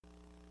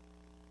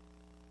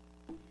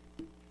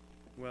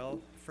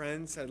Well,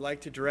 friends, I'd like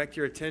to direct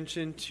your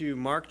attention to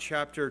Mark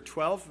chapter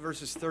 12,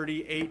 verses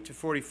 38 to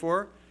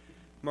 44.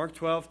 Mark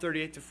 12,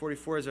 38 to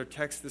 44 is our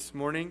text this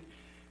morning.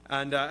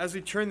 And as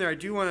we turn there, I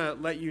do want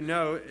to let you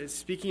know,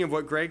 speaking of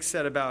what Greg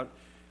said about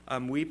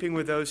weeping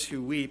with those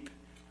who weep,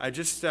 I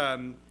just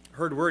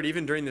heard word,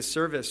 even during the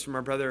service, from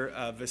our brother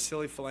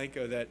Vasily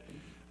Falenko,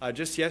 that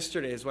just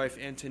yesterday his wife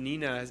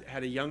Antonina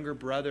had a younger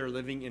brother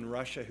living in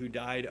Russia who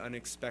died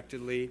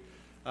unexpectedly.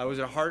 It was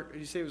a heart,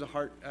 did you say it was a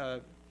heart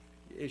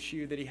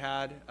issue that he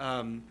had?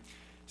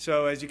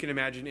 So as you can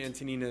imagine,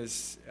 Antonina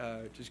is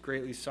just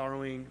greatly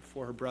sorrowing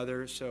for her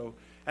brother. So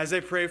as I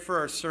pray for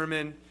our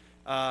sermon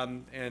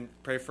and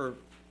pray for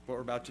what we're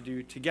about to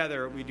do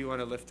together, we do want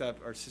to lift up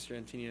our sister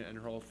Antonina and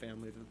her whole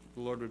family, that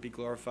the Lord would be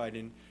glorified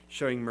in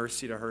showing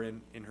mercy to her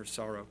in her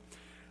sorrow.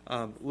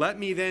 Let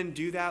me then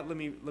do that. Let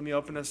me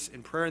open us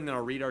in prayer, and then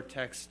I'll read our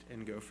text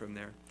and go from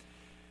there.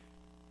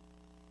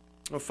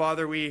 Oh,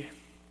 Father, we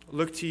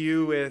look to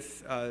you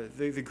with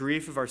the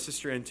grief of our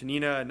sister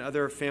Antonina and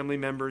other family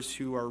members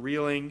who are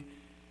reeling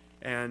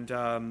and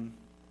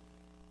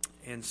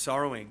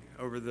sorrowing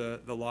over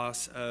the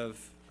loss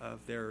of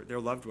their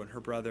loved one, her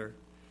brother.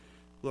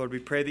 Lord, we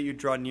pray that you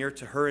draw near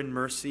to her in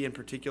mercy in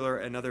particular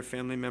and other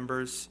family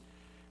members.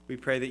 We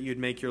pray that you'd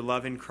make your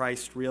love in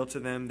Christ real to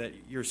them, that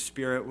your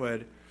Spirit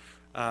would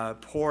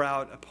pour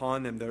out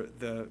upon them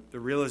the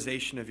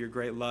realization of your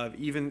great love,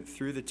 even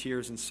through the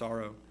tears and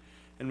sorrow.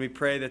 And we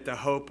pray that the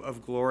hope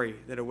of glory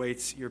that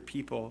awaits your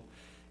people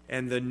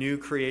and the new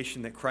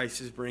creation that Christ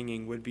is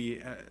bringing would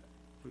be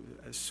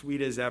as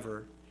sweet as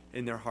ever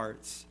in their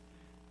hearts.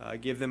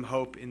 Give them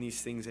hope in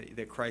these things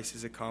that Christ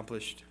has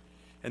accomplished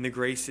and the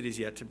grace that is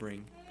yet to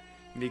bring.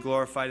 And be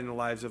glorified in the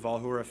lives of all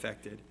who are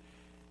affected.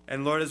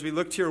 And Lord, as we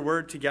look to your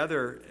word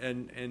together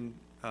and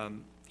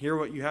hear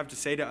what you have to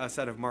say to us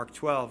out of Mark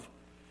 12,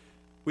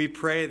 we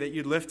pray that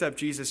you'd lift up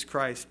Jesus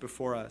Christ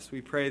before us. We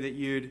pray that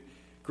you'd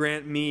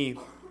grant me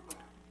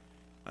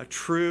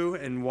true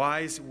and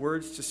wise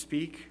words to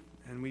speak,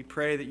 and we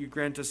pray that you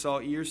grant us all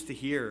ears to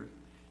hear,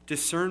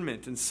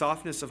 discernment and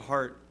softness of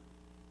heart,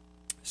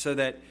 so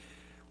that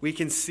we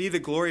can see the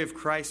glory of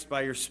Christ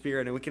by your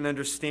Spirit, and we can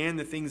understand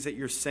the things that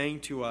you're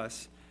saying to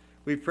us.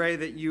 We pray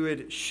that you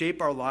would shape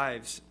our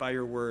lives by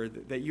your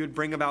word, that you would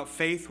bring about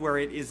faith where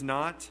it is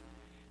not,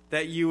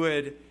 that you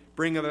would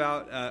bring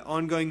about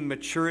ongoing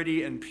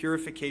maturity and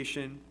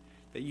purification,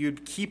 that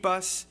you'd keep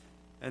us,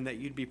 and that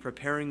you'd be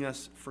preparing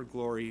us for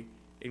glory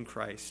in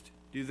Christ.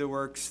 Do the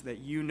works that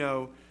you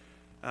know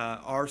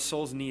our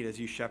souls need as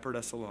you shepherd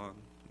us along.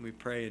 We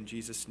pray in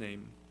Jesus'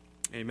 name.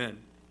 Amen.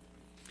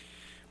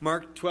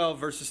 Mark 12,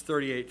 verses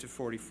 38 to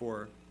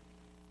 44.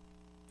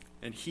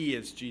 And he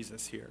is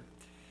Jesus here.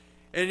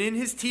 And in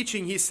his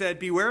teaching he said,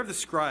 "Beware of the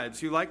scribes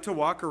who like to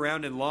walk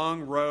around in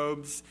long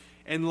robes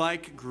and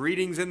like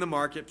greetings in the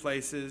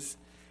marketplaces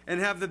and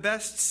have the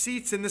best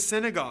seats in the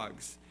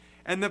synagogues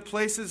and the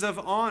places of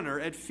honor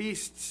at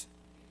feasts,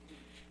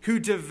 who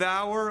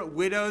devour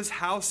widows'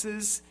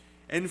 houses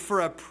and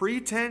for a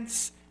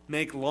pretense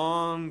make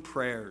long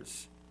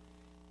prayers.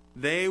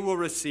 They will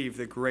receive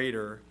the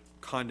greater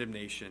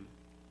condemnation."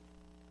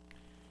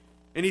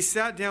 And he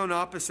sat down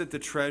opposite the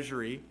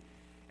treasury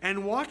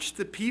and watched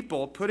the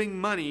people putting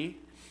money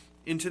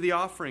into the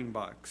offering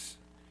box.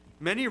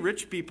 Many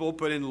rich people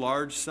put in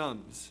large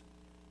sums.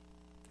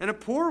 And a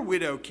poor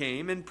widow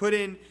came and put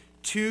in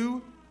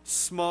 2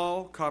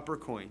 small copper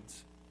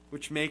coins,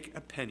 which make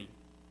a penny.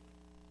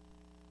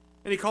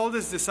 And he called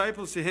his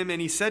disciples to him,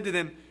 and he said to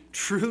them,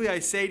 "Truly I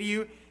say to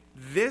you,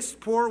 this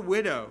poor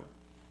widow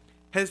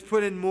has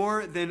put in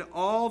more than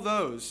all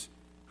those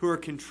who are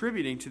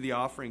contributing to the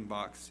offering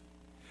box.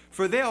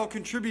 For they all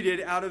contributed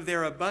out of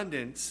their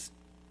abundance,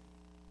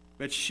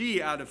 but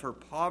she, out of her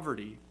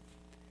poverty,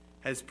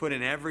 has put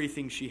in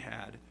everything she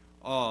had,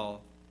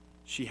 all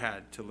she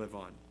had to live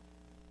on."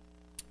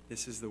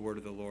 This is the word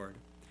of the Lord.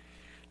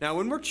 Now,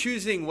 when we're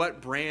choosing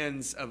what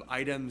brands of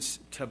items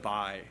to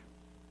buy,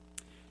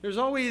 there's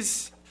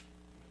always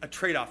a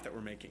trade-off that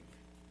we're making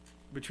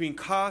between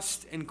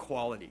cost and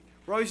quality.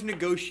 We're always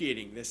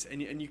negotiating this,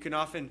 and you can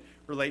often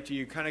relate to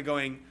you kind of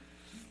going,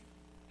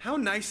 how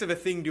nice of a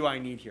thing do I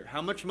need here?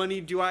 How much money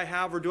do I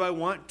have or do I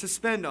want to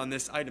spend on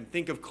this item?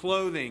 Think of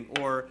clothing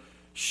or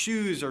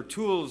shoes or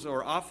tools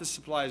or office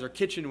supplies or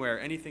kitchenware,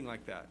 anything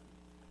like that.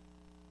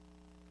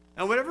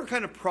 And whatever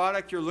kind of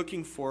product you're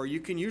looking for, you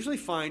can usually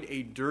find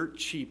a dirt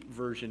cheap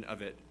version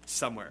of it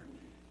somewhere,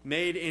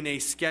 made in a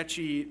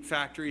sketchy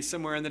factory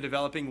somewhere in the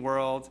developing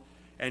world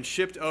and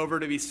shipped over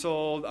to be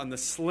sold on the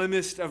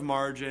slimmest of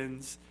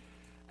margins.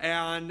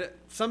 And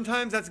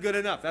sometimes that's good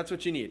enough. That's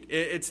what you need.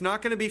 It's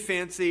not going to be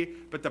fancy,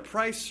 but the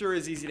price sure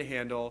is easy to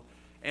handle.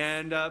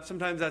 And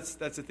sometimes that's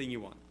the thing you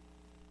want.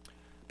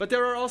 But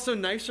there are also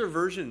nicer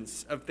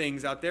versions of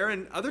things out there.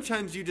 And other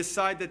times you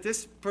decide that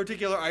this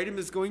particular item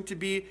is going to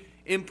be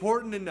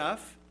important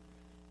enough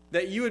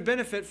that you would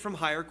benefit from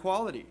higher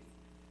quality.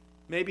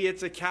 Maybe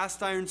it's a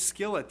cast iron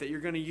skillet that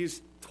you're going to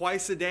use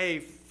twice a day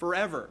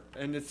forever.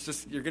 And it's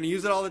just, you're going to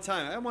use it all the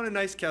time. I want a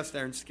nice cast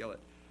iron skillet.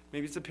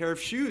 Maybe it's a pair of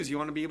shoes you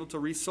want to be able to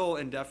resole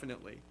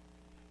indefinitely.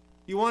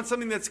 You want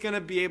something that's going to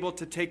be able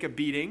to take a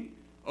beating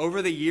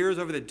over the years,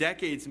 over the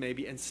decades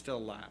maybe, and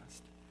still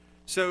last.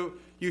 So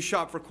you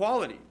shop for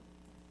quality.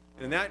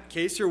 In that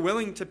case, you're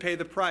willing to pay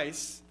the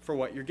price for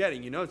what you're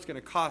getting. You know it's going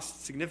to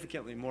cost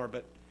significantly more,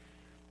 but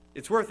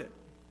it's worth it.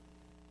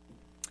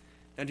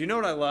 And do you know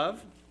what I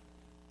love?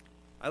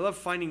 I love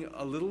finding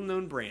a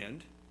little-known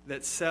brand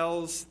that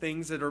sells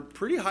things that are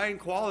pretty high in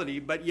quality,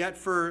 but yet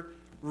for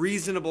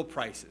reasonable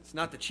prices.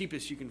 Not the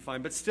cheapest you can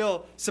find, but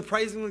still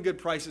surprisingly good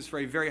prices for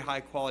a very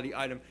high-quality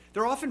item.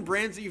 They're often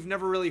brands that you've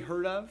never really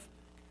heard of,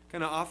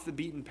 kind of off the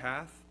beaten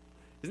path.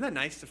 Isn't that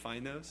nice to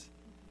find those?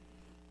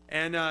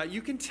 And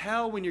you can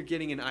tell when you're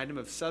getting an item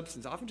of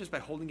substance, often just by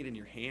holding it in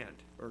your hand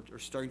or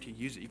starting to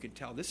use it. You can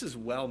tell this is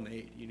well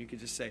made. You can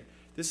just say,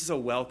 this is a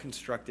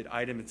well-constructed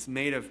item. It's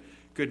made of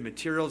good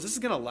materials. This is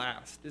going to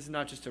last. This is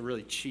not just a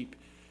really cheap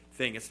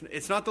thing.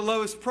 It's not the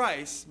lowest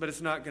price, but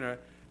it's not going to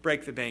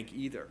break the bank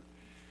either.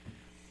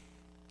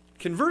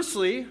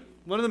 Conversely,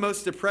 one of the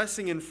most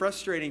depressing and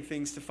frustrating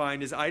things to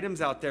find is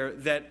items out there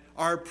that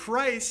are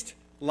priced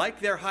like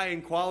they're high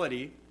in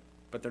quality,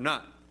 but they're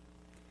not.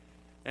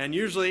 And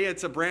usually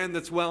it's a brand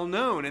that's well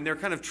known, and they're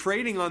kind of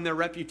trading on their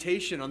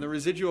reputation, on the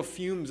residual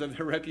fumes of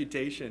their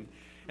reputation.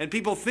 And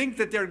people think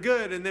that they're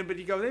good, but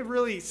you go, they've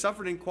really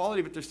suffered in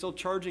quality, but they're still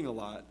charging a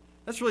lot.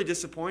 That's really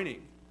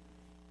disappointing.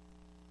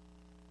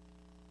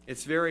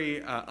 It's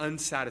very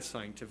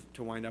unsatisfying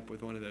to wind up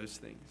with one of those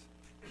things.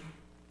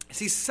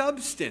 See,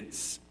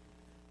 substance,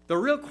 the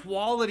real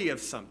quality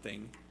of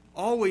something,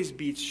 always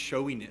beats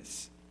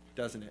showiness,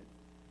 doesn't it?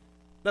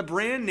 The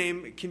brand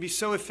name can be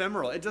so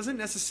ephemeral. It doesn't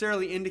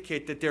necessarily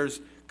indicate that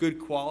there's good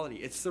quality.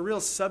 It's the real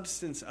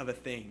substance of a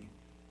thing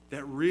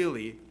that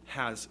really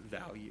has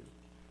value.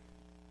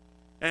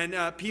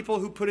 And people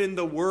who put in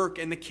the work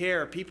and the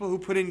care, people who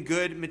put in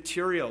good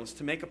materials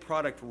to make a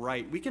product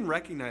right, we can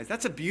recognize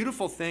that's a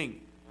beautiful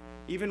thing,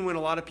 even when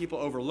a lot of people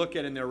overlook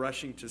it and they're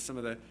rushing to some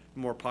of the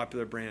more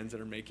popular brands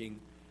that are making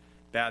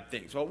bad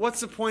things. Well,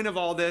 what's the point of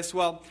all this?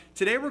 Well,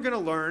 today we're going to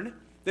learn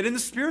that in the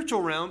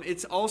spiritual realm,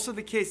 it's also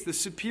the case, the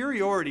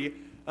superiority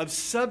of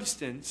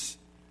substance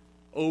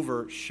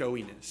over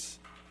showiness,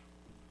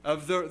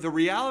 of the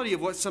reality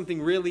of what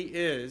something really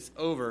is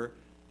over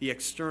the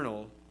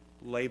external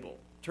label.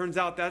 Turns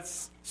out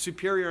that's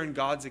superior in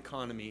God's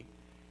economy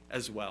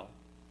as well.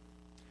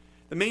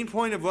 The main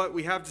point of what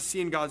we have to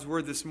see in God's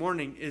Word this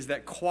morning is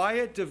that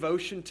quiet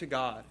devotion to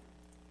God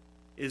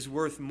is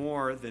worth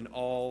more than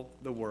all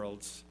the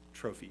world's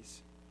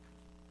trophies.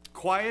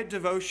 Quiet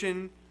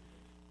devotion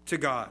to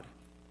God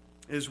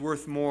is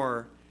worth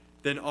more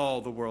than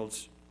all the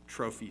world's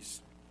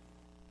trophies.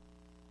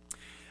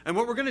 And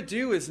what we're going to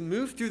do is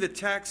move through the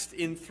text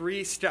in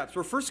 3 steps.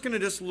 We're first going to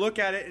just look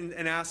at it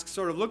and ask,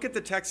 look at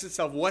the text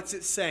itself. What's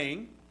it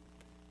saying?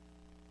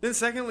 Then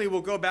secondly,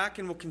 we'll go back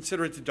and we'll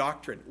consider its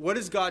doctrine. What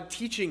is God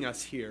teaching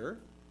us here?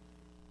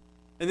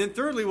 And then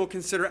thirdly, we'll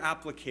consider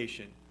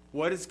application.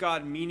 What is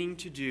God meaning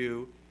to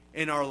do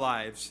in our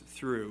lives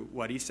through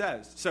what he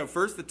says? So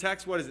first, the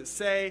text, what does it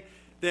say?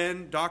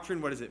 Then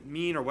doctrine, what does it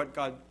mean, or what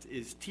God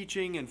is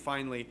teaching? And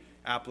finally,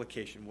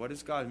 application. What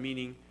is God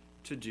meaning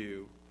to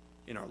do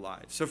in our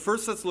lives? So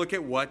first, let's look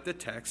at what the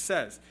text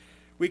says.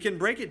 We can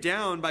break it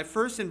down by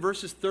first in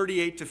verses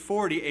 38 to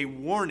 40, a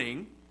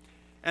warning,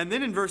 and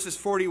then in verses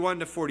 41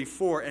 to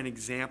 44, an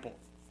example.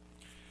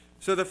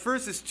 So the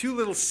first is 2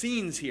 little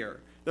scenes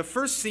here. The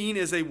first scene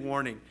is a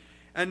warning.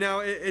 And now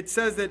it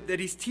says that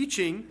he's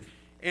teaching,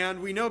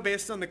 and we know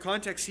based on the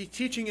context, he's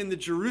teaching in the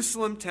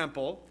Jerusalem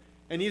temple,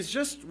 and he's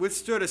just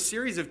withstood a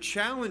series of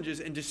challenges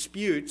and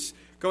disputes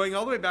going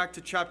all the way back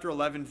to chapter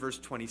 11, verse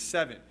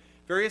 27.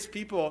 Various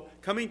people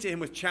coming to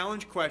him with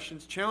challenge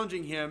questions,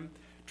 challenging him,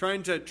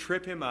 trying to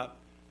trip him up.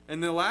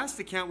 And the last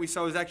account we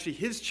saw was actually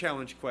his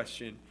challenge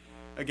question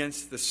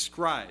against the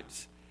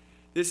scribes.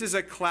 This is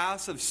a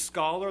class of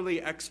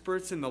scholarly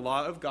experts in the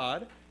law of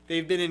God.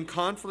 They've been in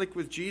conflict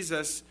with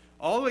Jesus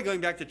all the way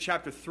going back to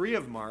chapter 3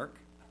 of Mark.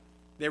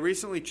 They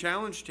recently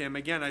challenged him.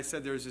 Again, I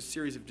said there was a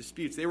series of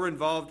disputes. They were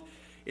involved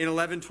in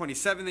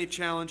 11:27. They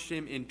challenged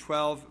him. In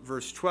 12,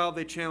 verse 12,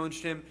 they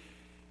challenged him.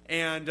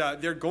 And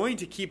they're going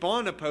to keep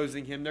on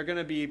opposing him. They're going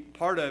to be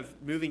part of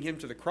moving him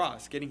to the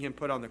cross, getting him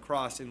put on the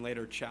cross in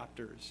later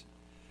chapters.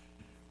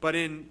 But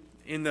in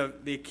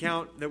the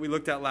account that we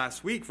looked at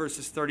last week,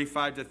 verses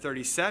 35 to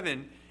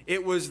 37,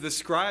 it was the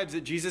scribes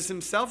that Jesus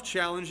himself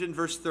challenged in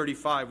verse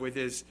 35 with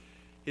his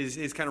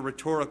kind of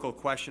rhetorical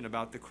question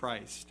about the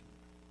Christ.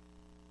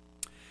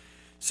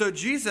 So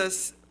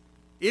Jesus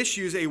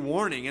issues a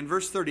warning in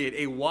verse 38,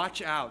 a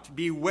watch out,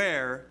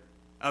 beware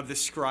of the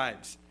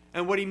scribes.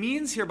 And what he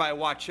means here by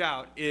watch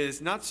out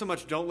is not so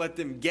much don't let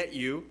them get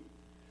you,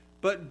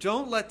 but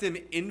don't let them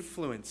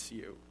influence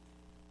you.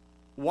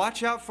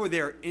 Watch out for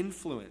their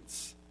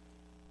influence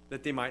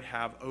that they might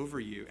have over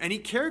you. And he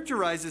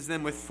characterizes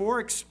them with 4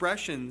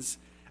 expressions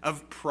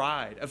of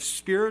pride, of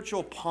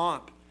spiritual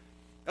pomp,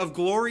 of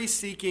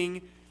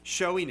glory-seeking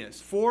showiness.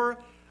 4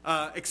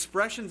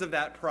 expressions of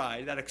that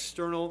pride, that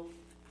external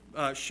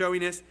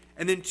showiness,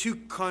 and then 2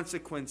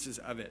 consequences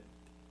of it.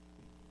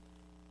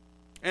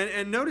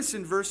 And notice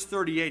in verse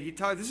 38,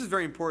 this is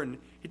very important.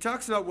 He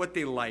talks about what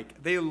they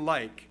like. They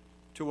like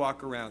to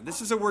walk around.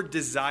 This is a word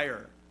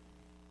desire.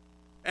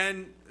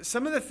 And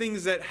some of the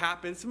things that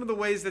happen, some of the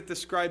ways that the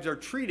scribes are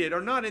treated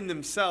are not in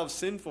themselves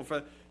sinful.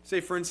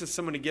 Say, for instance,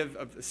 someone to give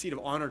a seat of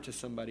honor to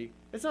somebody.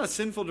 It's not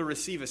sinful to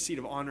receive a seat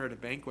of honor at a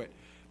banquet.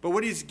 But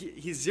what he's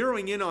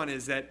zeroing in on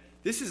is that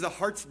this is the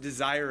heart's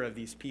desire of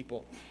these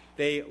people.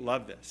 They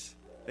love this.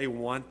 They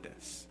want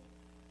this.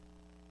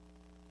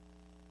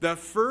 The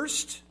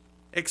first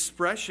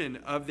expression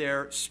of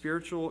their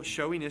spiritual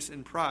showiness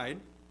and pride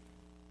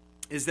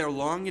is their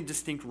long and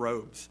distinct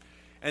robes.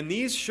 And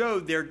these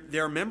showed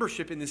their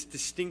membership in this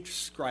distinct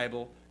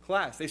scribal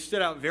class. They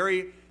stood out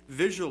very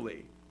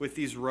visually with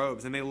these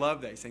robes, and they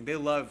love that. Saying they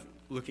love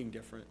looking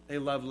different. They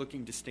love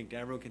looking distinct.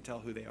 Everyone can tell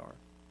who they are.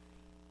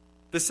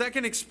 The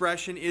second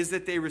expression is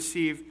that they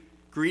receive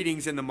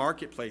greetings in the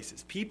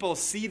marketplaces. People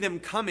see them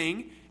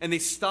coming, and they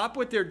stop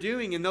what they're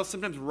doing, and they'll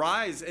sometimes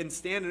rise and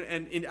stand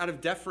and out of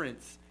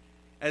deference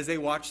as they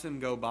watch them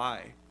go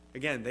by.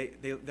 Again,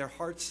 their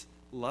hearts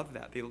love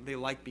that. They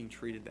like being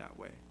treated that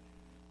way.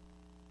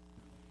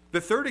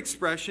 The third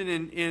expression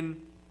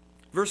in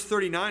verse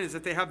 39 is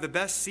that they have the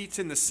best seats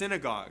in the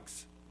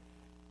synagogues.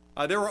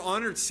 There were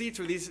honored seats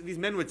where these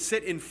men would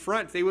sit in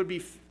front. They would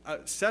be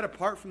set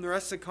apart from the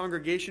rest of the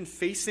congregation,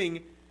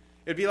 facing.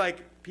 It'd be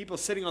like people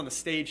sitting on the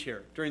stage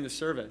here during the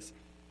service,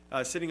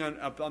 sitting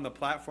up on the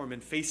platform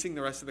and facing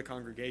the rest of the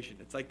congregation.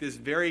 It's like this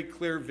very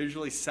clear,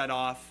 visually set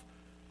off,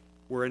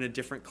 we're in a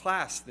different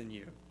class than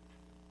you.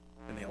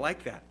 And they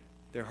like that.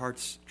 Their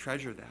hearts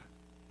treasure that.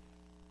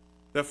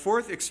 The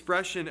fourth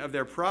expression of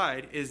their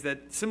pride is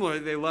that, similarly,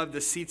 they loved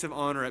the seats of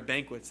honor at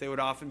banquets. They would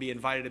often be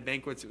invited to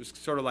banquets. It was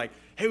sort of like,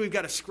 hey, we've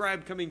got a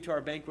scribe coming to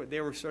our banquet. They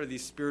were sort of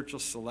these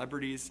spiritual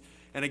celebrities.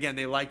 And again,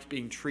 they liked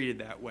being treated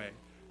that way.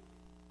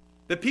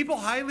 The people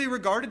highly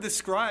regarded the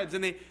scribes,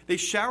 and they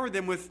showered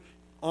them with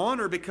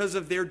honor because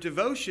of their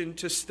devotion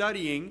to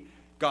studying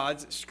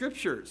God's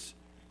scriptures.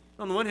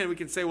 On the one hand, we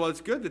can say, well,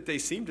 it's good that they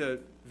seem to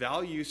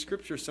value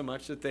scripture so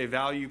much that they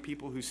value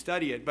people who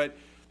study it. But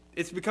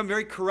it's become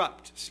very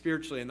corrupt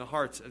spiritually in the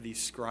hearts of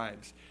these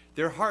scribes.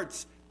 Their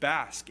hearts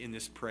bask in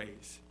this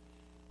praise.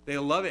 They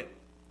love it.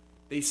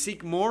 They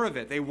seek more of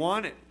it. They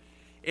want it.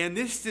 And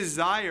this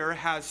desire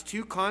has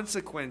two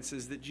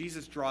consequences that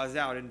Jesus draws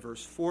out in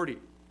verse 40.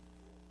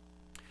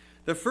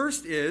 The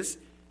first is,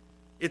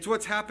 it's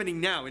what's happening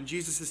now in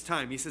Jesus'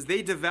 time. He says,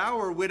 they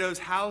devour widows'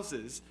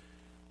 houses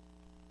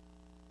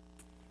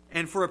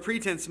and for a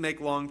pretense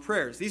make long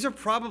prayers. These are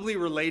probably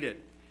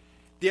related.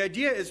 The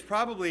idea is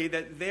probably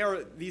that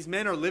these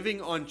men are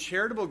living on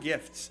charitable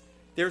gifts.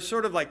 They're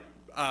sort of like,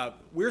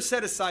 we're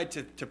set aside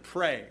to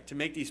pray, to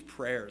make these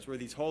prayers. We're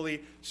these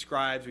holy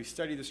scribes. We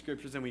study the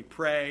scriptures and we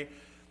pray.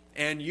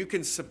 And you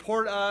can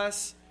support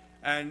us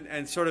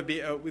and sort of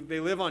be, they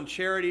live on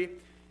charity.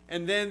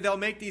 And then they'll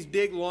make these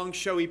big, long,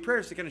 showy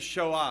prayers to kind of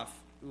show off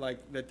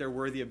like that they're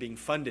worthy of being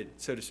funded,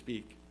 so to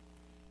speak.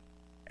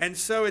 And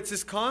so it's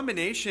this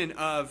combination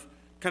of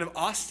kind of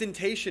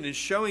ostentation and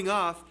showing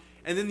off,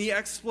 and then the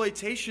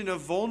exploitation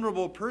of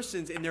vulnerable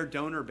persons in their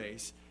donor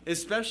base.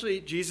 Especially,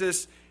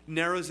 Jesus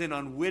narrows in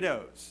on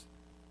widows.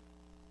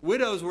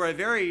 Widows were a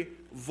very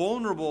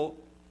vulnerable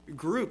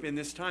group in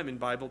this time, in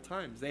Bible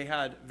times. They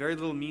had very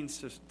little means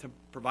to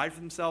provide for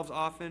themselves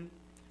often.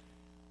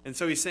 And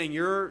so he's saying,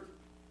 you're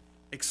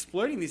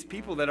exploiting these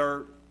people that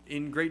are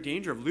in great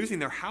danger of losing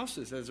their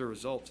houses as a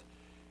result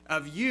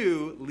of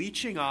you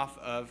leeching off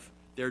of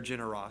their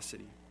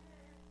generosity.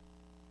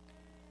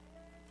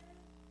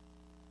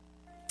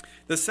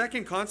 The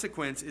second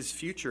consequence is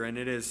future, and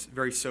it is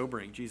very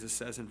sobering. Jesus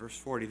says in verse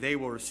 40, they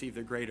will receive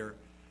the greater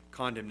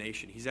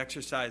condemnation. He's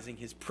exercising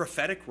his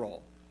prophetic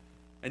role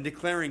and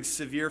declaring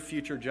severe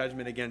future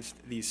judgment against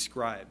these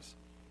scribes.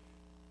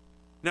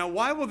 Now,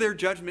 why will their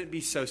judgment be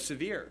so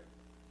severe?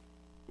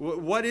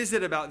 What is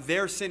it about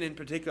their sin in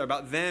particular,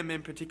 about them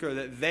in particular,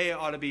 that they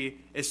ought to be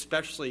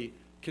especially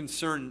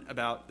concerned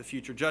about the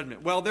future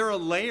judgment? Well, there are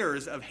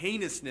layers of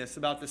heinousness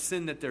about the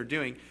sin that they're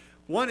doing.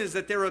 One is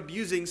that they're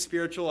abusing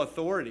spiritual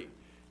authority.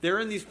 They're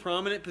in these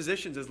prominent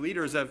positions as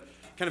leaders of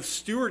kind of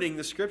stewarding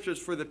the scriptures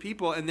for the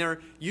people, and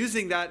they're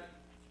using that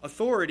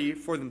authority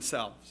for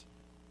themselves.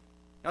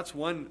 That's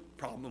one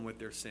problem with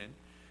their sin.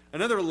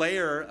 Another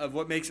layer of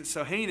what makes it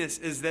so heinous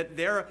is that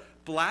they're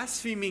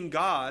blaspheming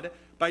God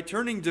by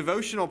turning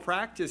devotional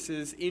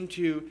practices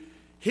into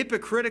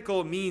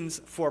hypocritical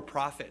means for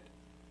profit.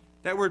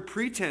 That word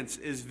pretense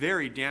is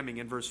very damning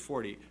in verse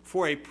 40.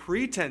 For a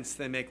pretense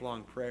they make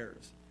long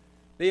prayers.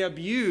 They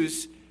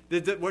abuse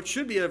what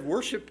should be a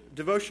worship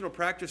devotional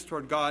practice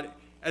toward God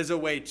as a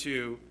way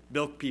to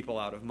bilk people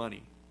out of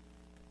money.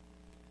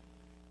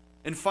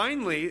 And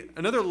finally,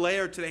 another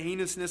layer to the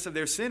heinousness of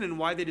their sin and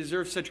why they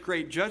deserve such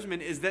great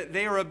judgment is that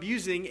they are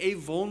abusing a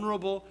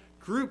vulnerable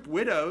group,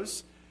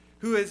 widows,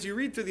 who, as you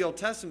read through the Old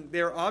Testament,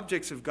 they are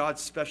objects of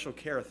God's special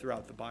care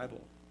throughout the Bible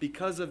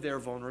because of their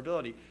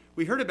vulnerability.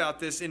 We heard about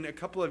this in a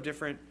couple of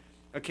different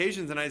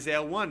occasions in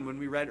Isaiah 1 when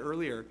we read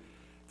earlier.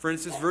 For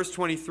instance, verse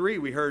 23,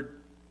 we heard,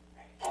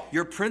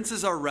 your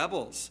princes are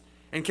rebels,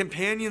 and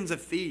companions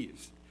of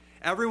thieves.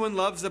 Everyone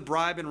loves a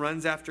bribe and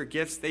runs after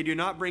gifts. They do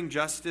not bring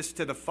justice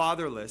to the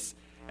fatherless,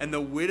 and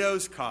the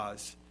widow's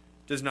cause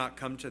does not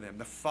come to them.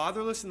 The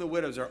fatherless and the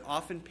widows are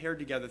often paired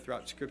together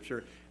throughout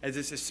Scripture as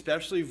this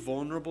especially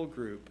vulnerable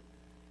group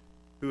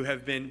who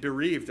have been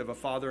bereaved of a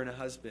father and a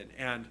husband.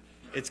 And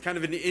it's kind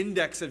of an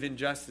index of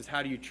injustice.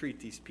 How do you treat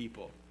these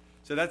people?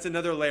 So that's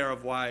another layer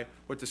of why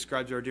what the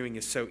scribes are doing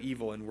is so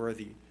evil and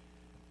worthy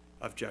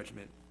of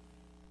judgment.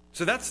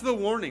 So that's the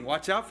warning.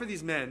 Watch out for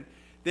these men.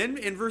 Then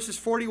in verses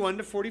 41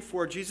 to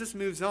 44, Jesus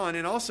moves on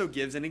and also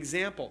gives an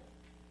example.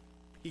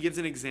 He gives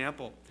an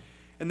example.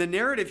 And the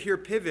narrative here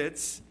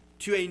pivots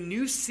to a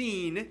new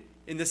scene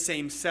in the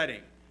same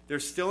setting. They're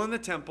still in the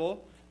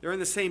temple. They're in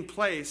the same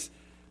place.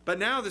 But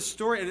now the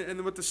story,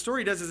 and what the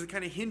story does is it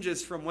kind of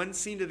hinges from one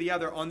scene to the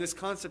other on this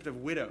concept of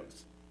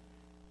widows.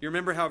 You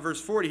remember how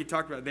verse 40 he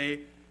talked about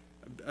they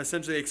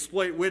essentially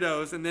exploit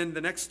widows, and then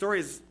the next story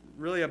is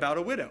really about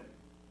a widow.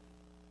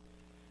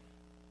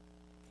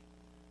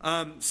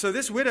 So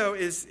this widow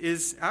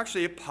is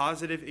actually a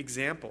positive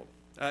example.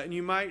 And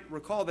you might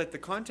recall that the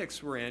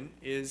context we're in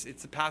is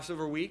it's the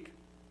Passover week,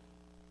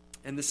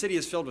 and the city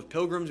is filled with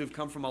pilgrims who've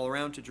come from all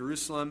around to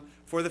Jerusalem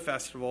for the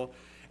festival.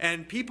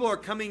 And people are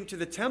coming to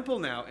the temple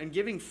now and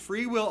giving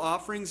free will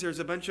offerings. There's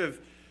a bunch of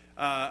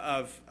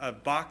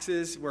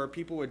boxes where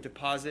people would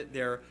deposit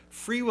their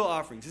free will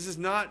offerings. This is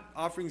not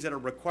offerings that are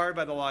required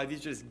by the law. These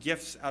are just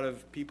gifts out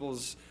of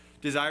people's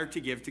desire to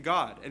give to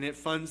God. And it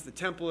funds the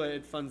temple.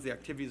 It funds the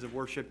activities of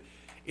worship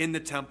in the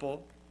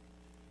temple.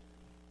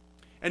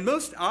 And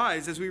most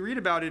eyes, as we read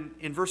about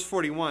in verse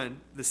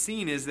 41, the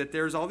scene is that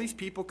there's all these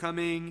people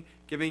coming,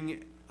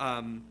 giving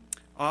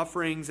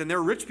offerings, and there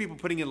are rich people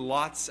putting in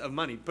lots of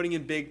money, putting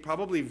in big,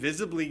 probably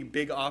visibly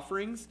big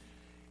offerings.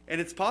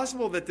 And it's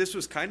possible that this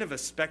was kind of a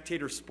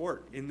spectator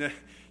sport in the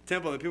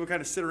temple, that people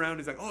kind of sit around and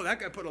it's like, oh, that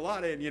guy put a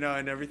lot in,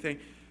 and everything.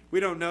 We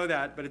don't know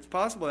that, but it's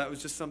possible that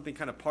was just something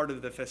kind of part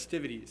of the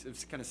festivities.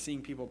 It's kind of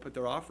seeing people put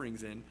their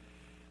offerings in.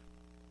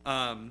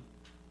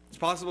 It's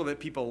possible that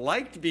people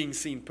liked being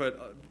seen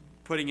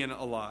putting in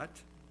a lot.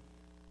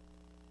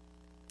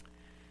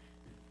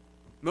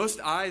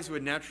 Most eyes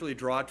would naturally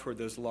draw toward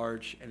those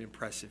large and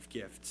impressive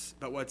gifts.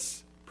 But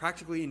what's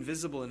practically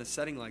invisible in a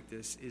setting like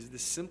this is the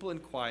simple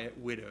and quiet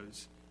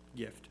widow's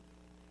gift.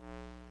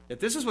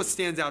 That this is what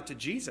stands out to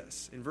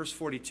Jesus in verse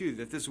 42,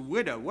 that this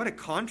widow, what a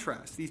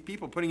contrast, these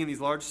people putting in these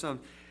large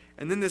sums,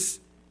 and then this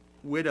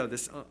widow,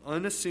 this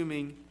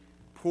unassuming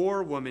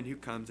poor woman who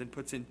comes and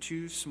puts in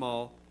 2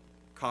 small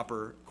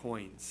copper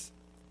coins.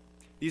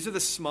 These are the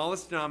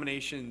smallest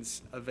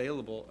denominations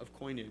available of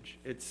coinage.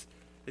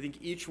 I think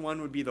each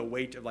one would be the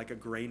weight of like a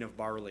grain of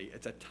barley.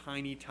 It's a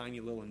tiny, tiny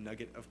little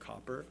nugget of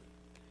copper.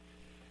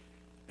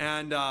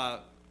 And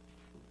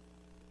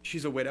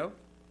she's a widow.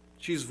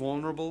 She's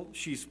vulnerable.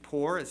 She's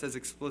poor, it says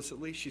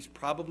explicitly. She's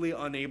probably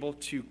unable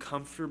to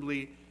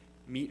comfortably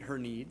meet her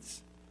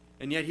needs.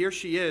 And yet here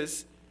she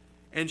is,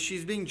 and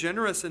she's being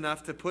generous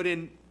enough to put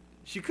in,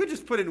 she could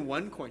just put in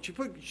 1 coin.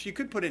 She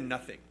could put in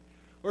nothing.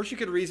 Or she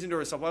could reason to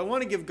herself, well, I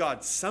want to give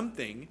God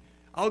something.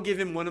 I'll give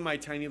him one of my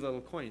tiny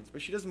little coins.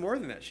 But she does more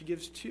than that. She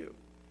gives 2.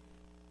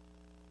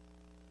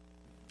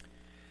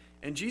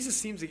 And Jesus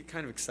seems to get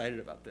kind of excited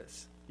about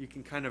this. You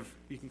can kind of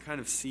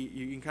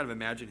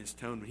imagine his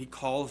tone when he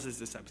calls his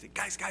disciples.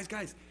 Guys,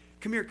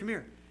 come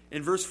here.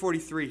 In verse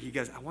 43, he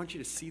goes, I want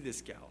you to see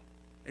this gal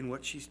and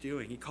what she's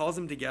doing. He calls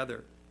them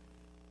together.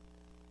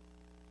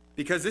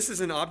 Because this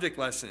is an object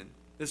lesson.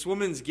 This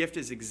woman's gift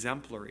is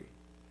exemplary.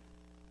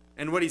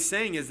 And what he's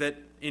saying is that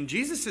in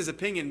Jesus'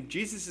 opinion,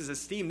 Jesus'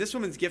 esteem, this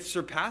woman's gift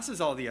surpasses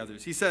all the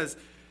others. He says,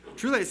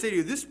 truly I say to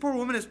you, this poor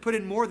woman has put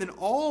in more than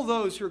all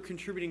those who are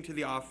contributing to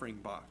the offering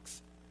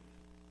box.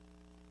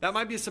 That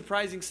might be a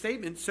surprising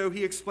statement, so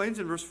he explains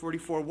in verse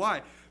 44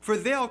 why. For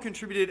they all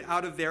contributed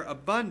out of their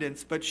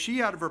abundance, but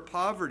she out of her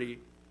poverty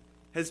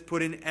has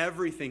put in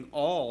everything,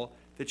 all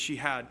that she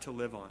had to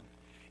live on.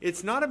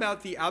 It's not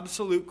about the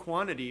absolute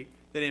quantity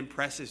that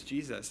impresses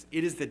Jesus.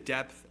 It is the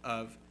depth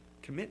of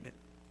commitment.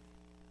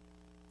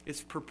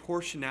 It's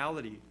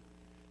proportionality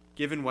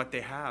given what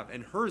they have.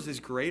 And hers is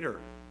greater.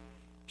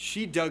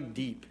 She dug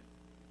deep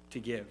to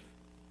give.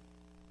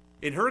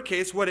 In her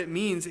case, what it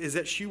means is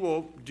that she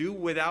will do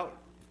without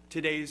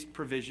today's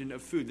provision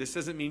of food. This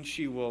doesn't mean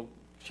she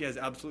has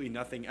absolutely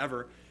nothing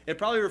ever. It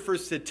probably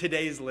refers to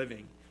today's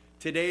living.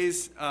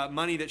 Today's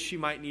money that she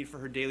might need for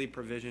her daily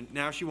provision.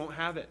 Now she won't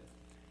have it.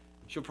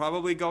 She'll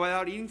probably go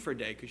without eating for a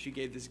day because she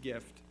gave this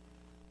gift.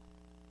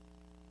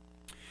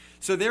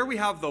 So there we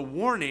have the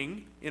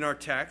warning in our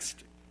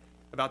text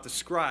about the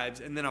scribes,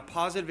 and then a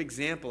positive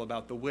example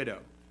about the widow.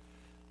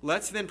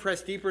 Let's then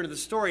press deeper into the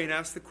story and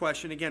ask the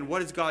question again,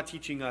 what is God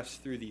teaching us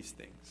through these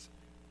things?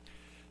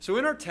 So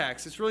in our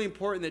text, it's really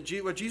important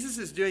that what Jesus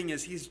is doing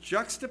is he's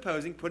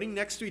juxtaposing, putting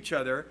next to each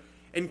other,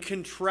 and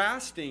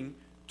contrasting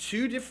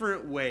 2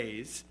 different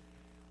ways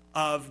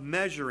of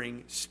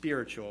measuring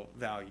spiritual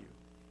value.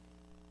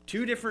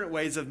 2 different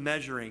ways of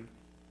measuring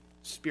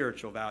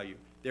spiritual value.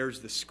 There's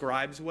the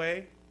scribe's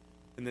way,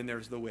 and then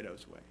there's the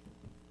widow's way.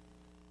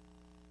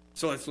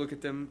 So let's look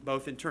at them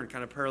both in turn,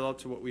 kind of parallel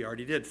to what we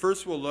already did.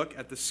 First, we'll look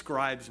at the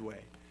scribe's way.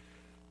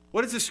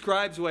 What is the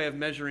scribe's way of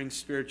measuring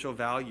spiritual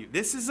value?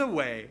 This is a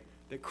way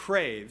that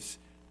craves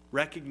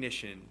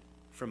recognition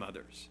from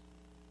others.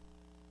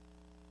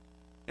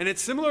 And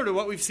it's similar to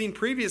what we've seen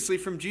previously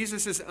from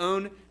Jesus'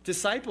 own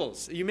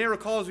disciples. You may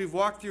recall as we've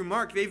walked through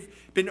Mark, they've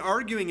been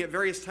arguing at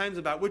various times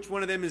about which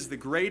one of them is the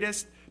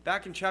greatest.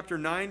 Back in chapter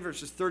 9,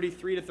 verses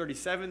 33 to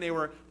 37, they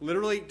were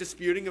literally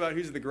disputing about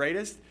who's the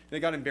greatest. They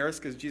got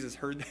embarrassed because Jesus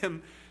heard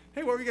them.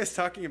 Hey, what were you guys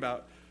talking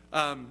about?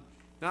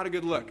 Not a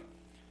good look.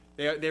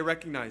 They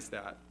recognized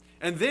that.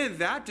 And then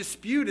that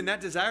dispute and that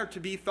desire to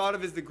be thought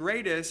of as the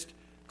greatest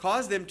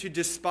caused them to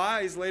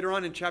despise, later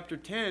on in chapter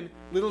 10,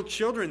 little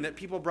children that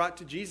people brought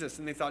to Jesus.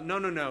 And they thought,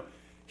 no,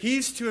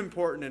 he's too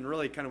important. And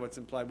really kind of what's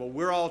implied, well,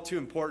 we're all too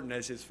important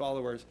as his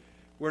followers.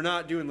 We're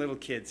not doing little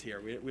kids here.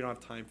 We don't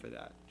have time for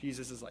that.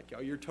 Jesus is like,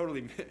 you're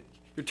totally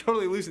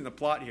losing the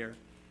plot here.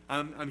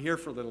 I'm here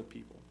for little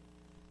people.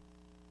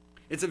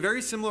 It's a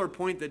very similar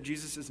point that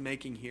Jesus is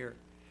making here.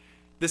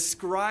 The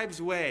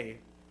scribe's way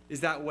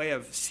is that way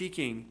of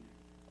seeking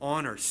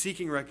honor,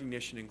 seeking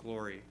recognition and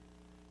glory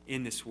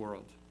in this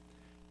world.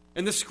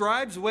 And the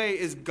scribe's way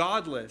is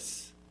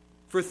godless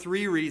for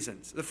three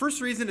reasons. The first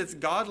reason it's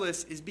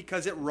godless is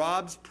because it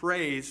robs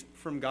praise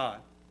from God.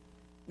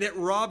 It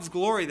robs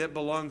glory that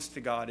belongs to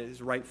God. It is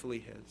rightfully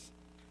his.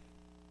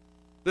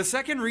 The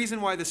second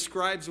reason why the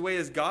scribe's way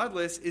is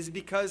godless is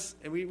because,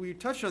 and we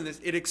touched on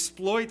this, it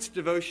exploits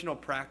devotional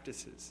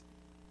practices.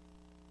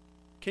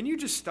 Can you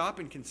just stop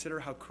and consider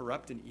how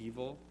corrupt and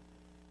evil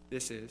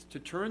this is? To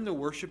turn the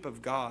worship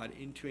of God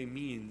into a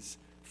means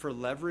for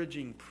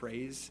leveraging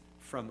praise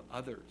from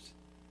others.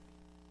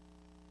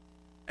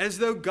 As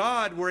though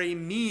God were a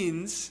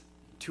means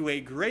to a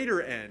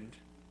greater end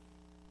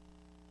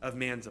of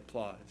man's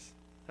applause.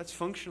 That's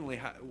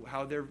functionally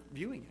how they're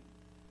viewing it.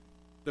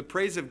 The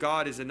praise of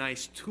God is a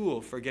nice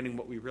tool for getting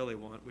what we really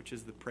want, which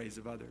is the praise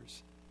of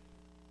others.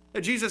 Now,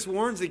 Jesus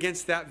warns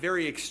against that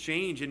very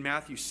exchange in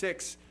Matthew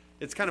 6.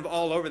 It's kind of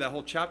all over that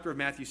whole chapter of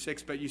Matthew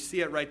 6, but you see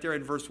it right there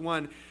in verse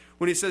 1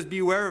 when he says,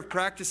 beware of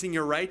practicing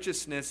your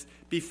righteousness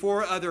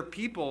before other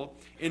people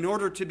in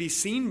order to be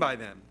seen by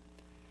them.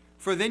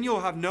 For then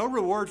you'll have no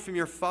reward from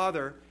your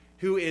Father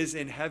who is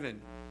in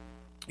heaven.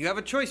 You have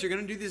a choice. You're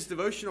going to do these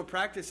devotional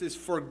practices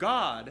for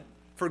God,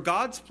 for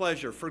God's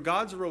pleasure, for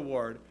God's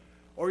reward,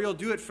 or you'll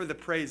do it for the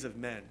praise of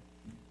men.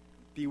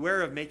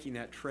 Beware of making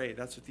that trade.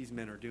 That's what these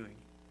men are doing.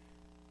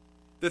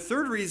 The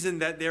third reason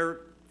that their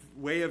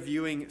way of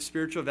viewing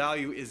spiritual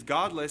value is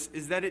godless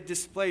is that it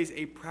displays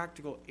a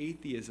practical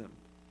atheism.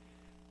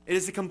 It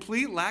is a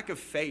complete lack of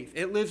faith.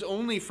 It lives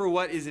only for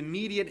what is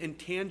immediate and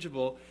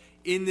tangible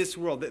in this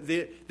world,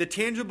 the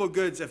tangible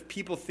goods of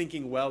people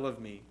thinking well of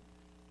me.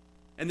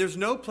 And there's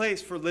no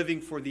place for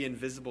living for the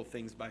invisible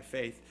things by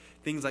faith,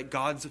 things like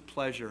God's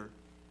pleasure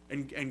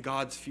and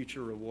God's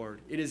future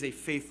reward. It is a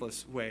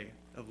faithless way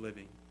of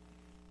living.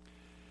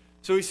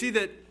 So we see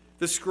that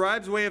the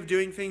scribe's way of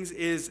doing things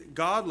is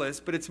godless,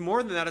 but it's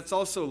more than that, it's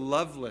also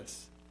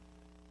loveless.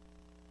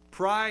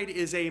 Pride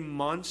is a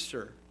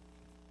monster.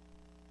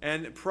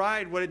 And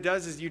pride, what it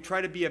does is you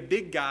try to be a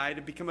big guy.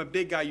 To become a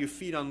big guy, you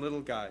feed on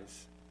little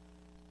guys.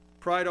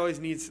 Pride always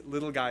needs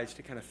little guys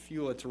to kind of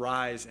fuel its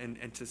rise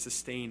and to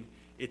sustain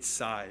its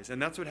size.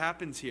 And that's what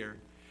happens here.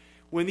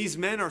 When these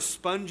men are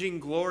sponging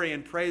glory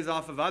and praise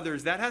off of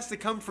others, that has to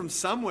come from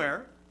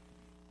somewhere.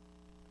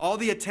 All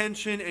the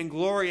attention and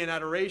glory and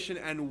adoration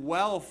and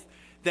wealth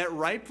that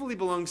rightfully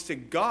belongs to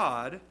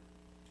God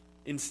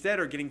instead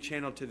are getting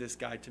channeled to this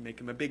guy to make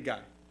him a big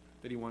guy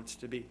that he wants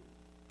to be.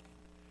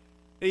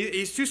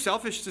 He's too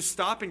selfish to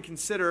stop and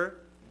consider,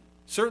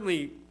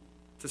 certainly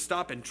to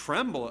stop and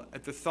tremble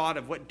at the thought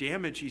of what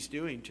damage he's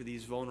doing to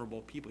these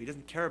vulnerable people. He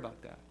doesn't care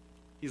about that.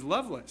 He's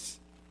loveless.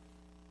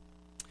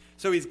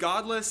 So he's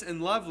godless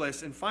and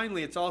loveless, and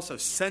finally it's also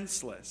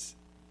senseless.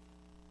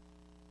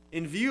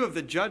 In view of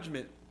the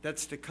judgment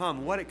that's to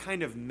come, what a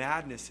kind of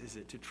madness is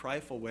it to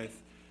trifle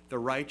with the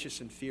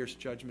righteous and fierce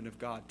judgment of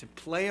God, to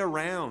play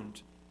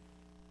around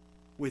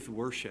with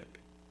worship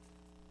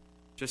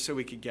just so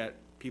we could get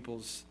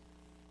people's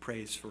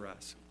praise for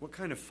us. What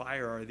kind of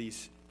fire are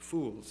these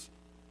fools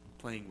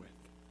playing with?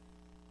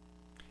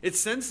 It's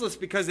senseless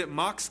because it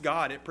mocks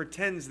God. It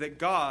pretends that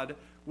God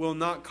will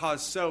not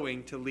cause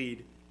sowing to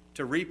lead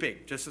to reaping.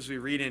 Just as we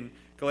read in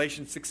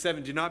Galatians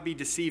 6:7, do not be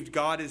deceived.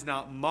 God is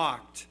not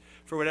mocked.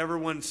 For whatever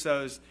one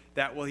sows,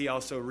 that will he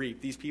also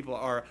reap. These people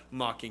are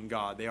mocking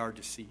God. They are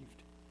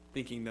deceived,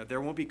 thinking that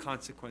there won't be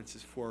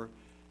consequences for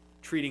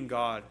treating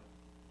God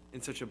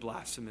in such a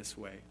blasphemous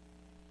way.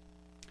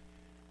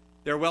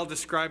 They're well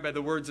described by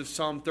the words of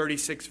Psalm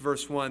 36,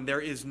 verse 1. There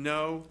is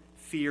no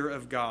fear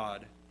of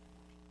God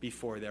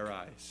before their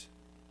eyes.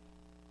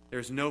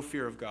 There's no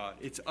fear of God.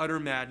 It's utter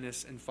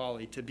madness and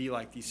folly to be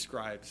like these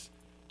scribes,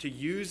 to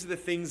use the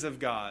things of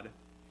God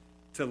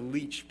to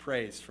leech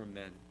praise from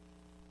men.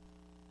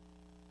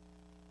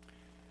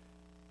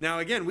 Now,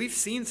 again, we've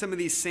seen some of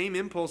these same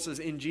impulses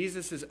in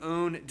Jesus'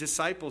 own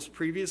disciples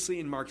previously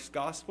in Mark's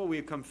gospel. We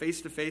have come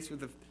face to face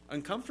with the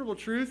uncomfortable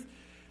truth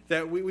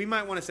that we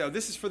might want to say, oh,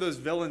 this is for those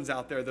villains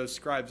out there, those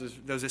scribes,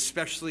 those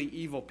especially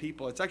evil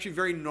people. It's actually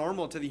very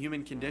normal to the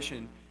human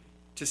condition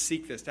to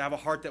seek this, to have a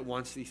heart that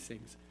wants these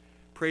things,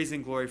 praise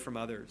and glory from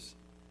others.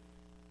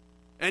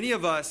 Any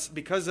of us,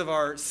 because of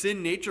our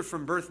sin nature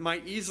from birth,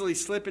 might easily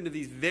slip into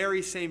these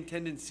very same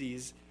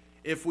tendencies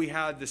if we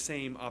had the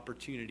same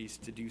opportunities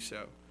to do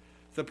so.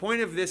 The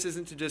point of this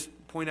isn't to just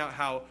point out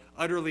how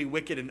utterly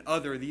wicked and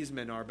other these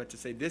men are, but to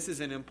say this is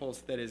an impulse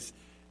that is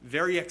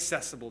very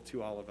accessible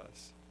to all of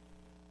us.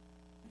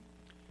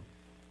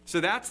 So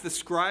that's the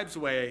scribe's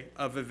way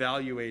of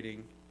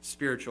evaluating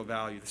spiritual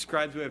value, the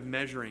scribe's way of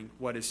measuring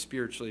what is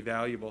spiritually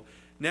valuable.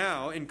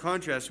 Now, in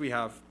contrast, we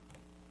have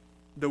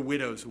the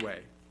widow's way.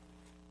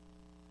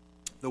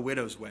 The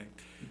widow's way.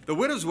 The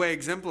widow's way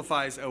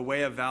exemplifies a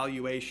way of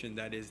valuation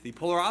that is the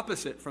polar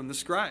opposite from the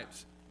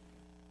scribes.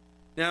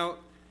 Now,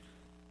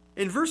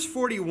 in verse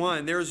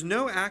 41, there is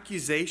no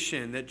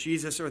accusation that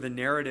Jesus or the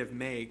narrative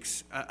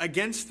makes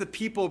against the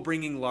people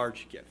bringing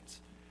large gifts.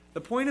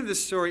 The point of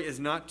this story is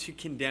not to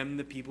condemn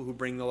the people who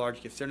bring the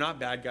large gifts. They're not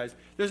bad guys.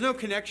 There's no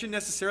connection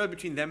necessarily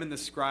between them and the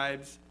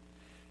scribes.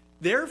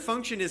 Their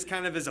function is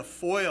kind of as a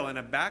foil and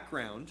a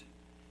background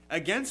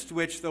against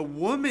which the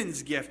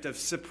woman's gift of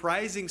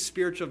surprising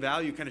spiritual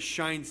value kind of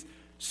shines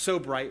so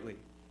brightly.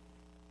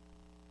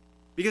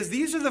 Because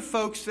these are the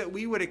folks that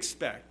we would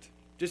expect,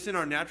 just in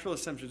our natural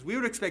assumptions, we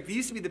would expect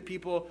these to be the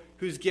people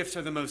whose gifts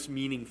are the most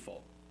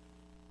meaningful.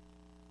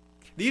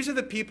 These are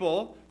the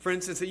people, for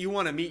instance, that you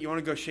want to meet. You want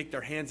to go shake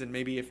their hands, and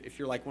maybe if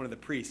you're like one of the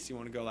priests, you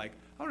want to go like,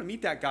 I want to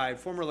meet that guy,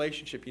 form a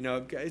relationship. You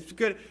know, it's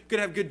good to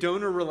have good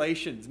donor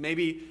relations.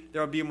 Maybe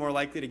they'll be more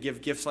likely to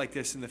give gifts like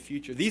this in the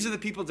future. These are the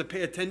people to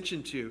pay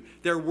attention to.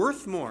 They're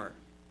worth more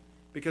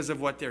because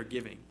of what they're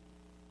giving.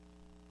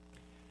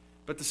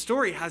 But the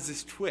story has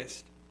this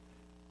twist,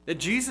 that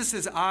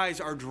Jesus'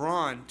 eyes are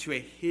drawn to a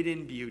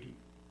hidden beauty.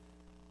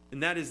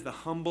 And that is the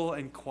humble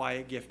and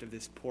quiet gift of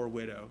this poor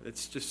widow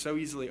that's just so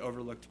easily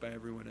overlooked by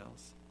everyone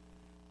else.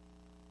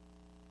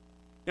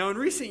 Now, in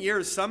recent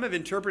years, some have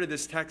interpreted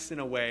this text in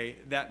a way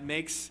that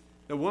makes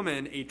the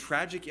woman a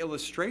tragic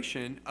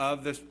illustration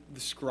of the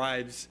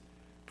scribe's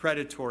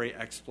predatory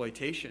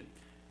exploitation.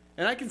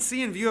 And I can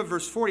see in view of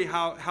verse 40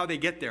 how they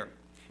get there.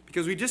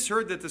 Because we just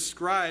heard that the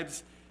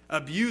scribes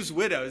abuse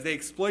widows. They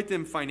exploit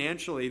them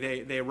financially.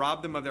 They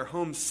rob them of their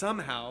homes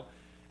somehow.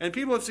 And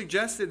people have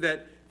suggested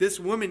that this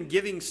woman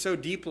giving so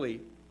deeply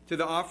to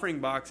the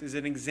offering box is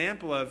an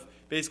example of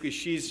basically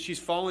she's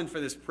fallen for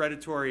this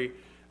predatory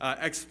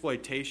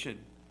exploitation.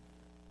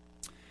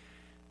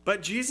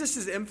 But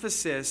Jesus'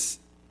 emphasis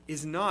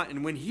is not,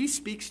 and when he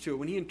speaks to it,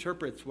 when he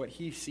interprets what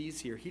he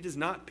sees here, he does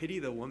not pity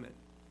the woman.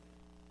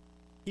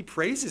 He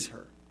praises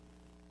her.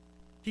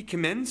 He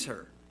commends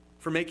her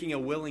for making a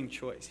willing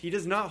choice. He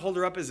does not hold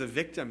her up as a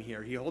victim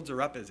here. He holds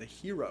her up as a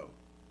hero.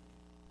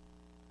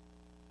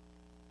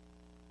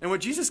 And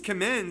what Jesus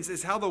commends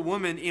is how the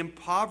woman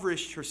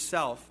impoverished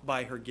herself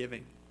by her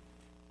giving.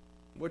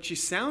 What she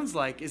sounds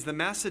like is the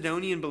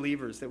Macedonian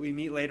believers that we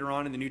meet later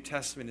on in the New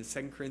Testament in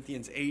 2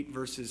 Corinthians 8,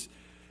 verses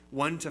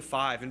 1 to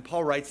 5. And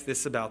Paul writes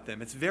this about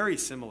them. It's very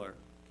similar.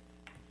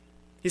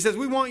 He says,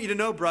 "We want you to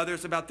know,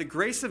 brothers, about the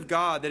grace of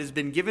God that has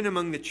been given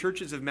among the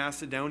churches of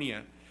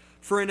Macedonia.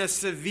 For in a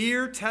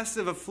severe test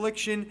of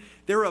affliction,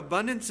 their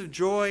abundance of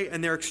joy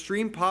and their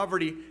extreme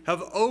poverty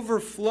have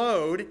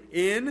overflowed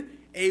in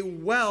a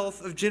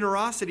wealth of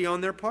generosity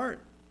on their part.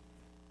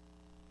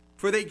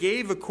 For they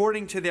gave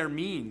according to their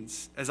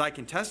means, as I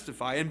can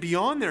testify, and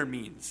beyond their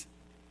means,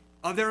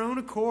 of their own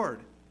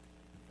accord,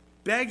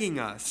 begging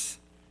us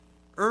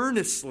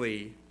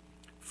earnestly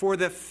for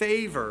the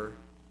favor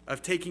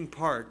of taking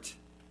part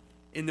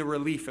in the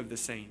relief of the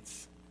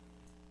saints.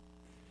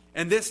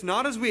 And this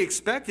not as we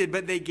expected,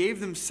 but they gave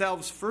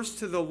themselves first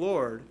to the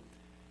Lord,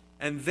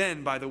 and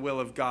then by the will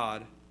of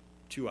God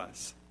to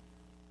us."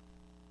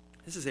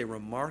 This is a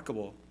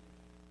remarkable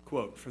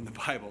quote from the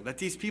Bible, that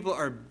these people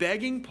are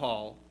begging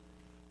Paul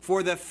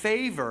for the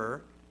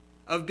favor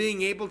of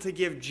being able to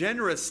give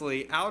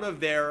generously out of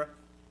their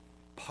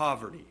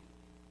poverty.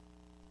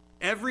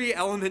 Every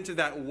element of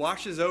that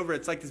washes over.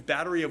 It's like this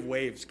battery of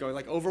waves going,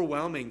 like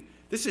overwhelming.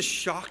 This is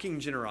shocking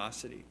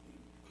generosity.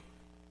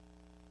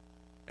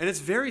 And it's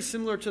very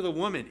similar to the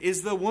woman.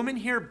 Is the woman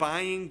here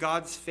buying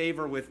God's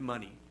favor with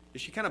money?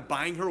 Is she kind of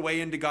buying her way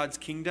into God's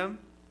kingdom?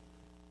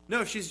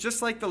 No, she's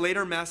just like the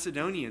later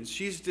Macedonians.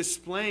 She's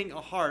displaying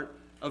a heart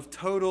of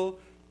total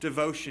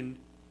devotion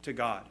to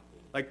God.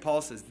 Like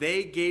Paul says,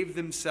 they gave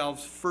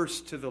themselves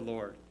first to the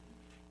Lord.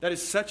 That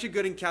is such a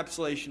good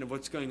encapsulation of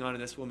what's going on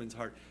in this woman's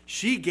heart.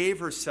 She gave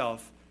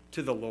herself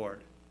to the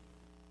Lord.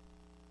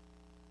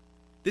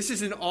 This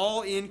is an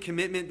all-in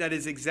commitment that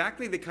is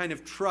exactly the kind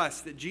of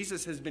trust that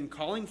Jesus has been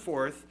calling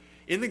forth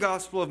in the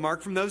Gospel of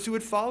Mark from those who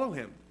would follow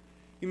him.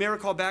 You may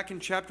recall back in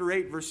chapter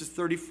 8, verses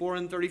 34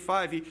 and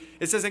 35.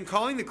 It says, "And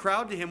calling the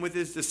crowd to him with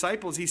his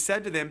disciples, he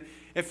said to them,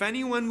 'If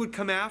anyone would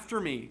come after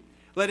me,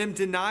 let him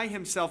deny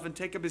himself and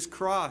take up his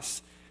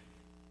cross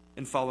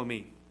and follow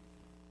me.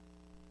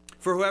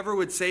 For whoever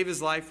would save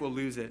his life will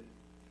lose it.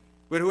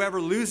 But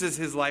whoever loses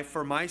his life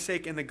for my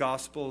sake and the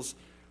gospel's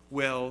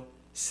will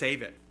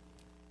save it.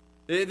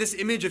 This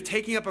image of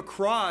taking up a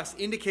cross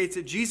indicates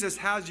that Jesus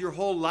has your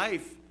whole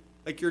life,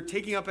 like you're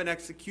taking up an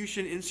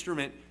execution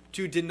instrument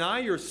to deny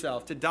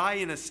yourself, to die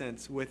in a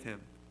sense with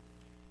him.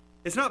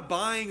 It's not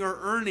buying or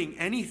earning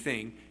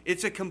anything.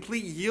 It's a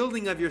complete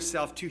yielding of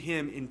yourself to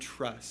him in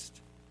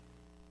trust.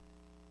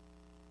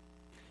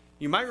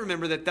 You might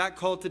remember that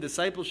call to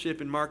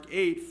discipleship in Mark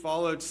 8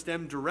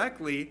 stemmed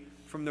directly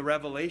from the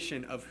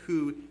revelation of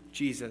who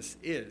Jesus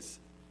is.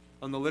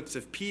 On the lips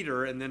of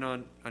Peter, and then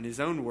on his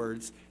own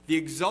words, the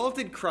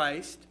exalted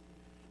Christ,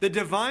 the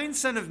divine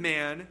Son of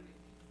Man,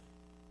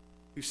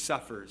 who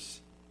suffers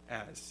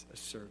as a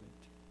servant.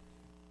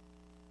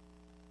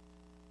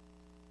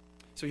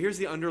 So here's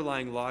the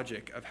underlying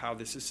logic of how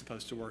this is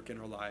supposed to work in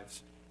our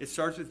lives. It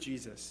starts with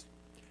Jesus.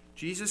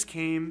 Jesus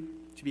came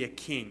to be a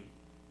king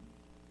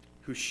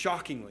who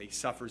shockingly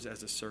suffers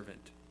as a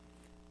servant,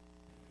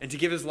 and to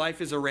give his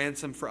life as a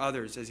ransom for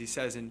others, as he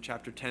says in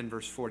chapter 10,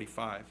 verse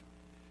 45.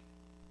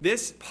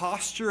 This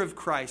posture of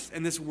Christ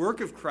and this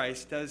work of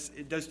Christ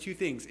does two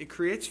things. It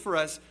creates for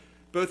us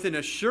both an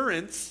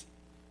assurance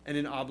and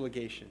an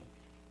obligation.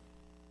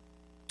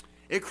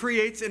 It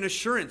creates an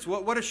assurance.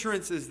 What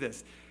assurance is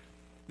this?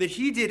 That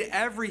he did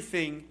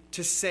everything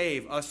to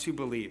save us who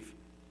believe.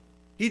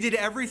 He did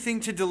everything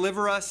to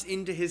deliver us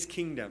into his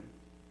kingdom.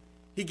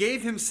 He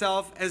gave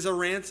himself as a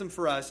ransom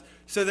for us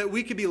so that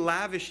we could be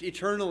lavished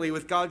eternally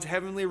with God's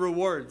heavenly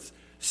rewards.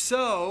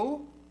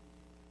 So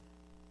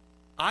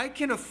I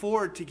can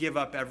afford to give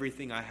up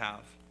everything I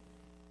have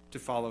to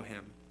follow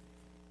him.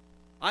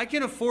 I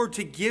can afford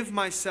to give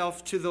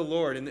myself to the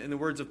Lord, in the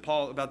words of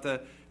Paul about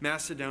the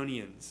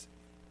Macedonians.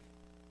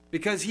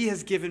 Because he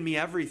has given me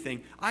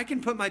everything. I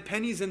can put my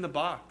pennies in the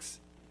box.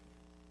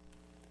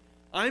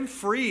 I'm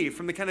free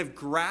from the kind of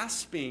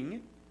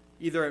grasping,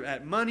 either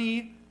at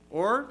money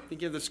or,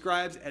 thinking of the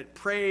scribes, at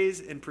praise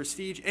and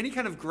prestige. Any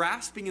kind of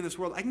grasping in this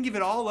world, I can give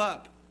it all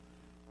up.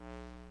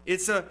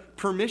 It's a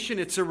permission,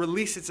 it's a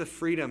release, it's a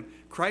freedom.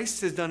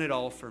 Christ has done it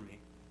all for me.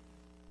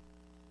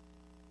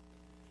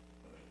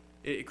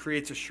 It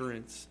creates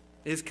assurance.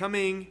 His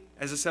coming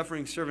as a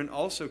suffering servant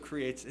also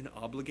creates an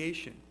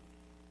obligation.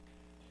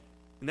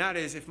 And that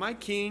is, if my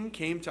king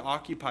came to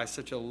occupy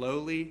such a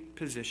lowly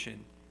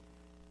position,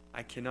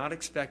 I cannot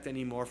expect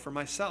any more for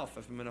myself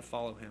if I'm going to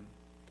follow him.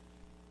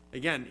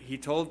 Again, he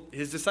told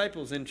his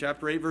disciples in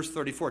chapter 8, verse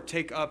 34,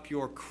 take up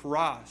your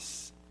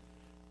cross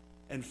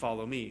and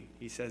follow me,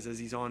 he says as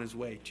he's on his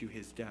way to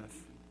his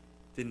death.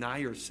 Deny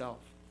yourself.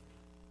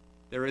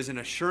 There is an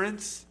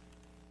assurance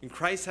in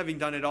Christ having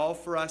done it all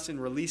for us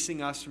and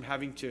releasing us from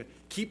having to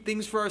keep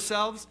things for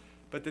ourselves,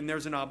 but then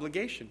there's an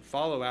obligation.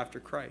 Follow after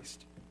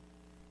Christ.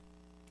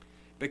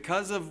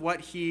 Because of what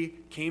he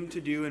came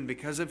to do and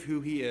because of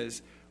who he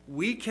is,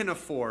 we can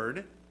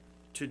afford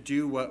to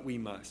do what we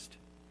must,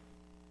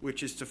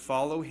 which is to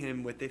follow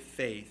him with a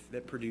faith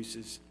that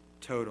produces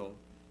total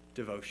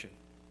devotion.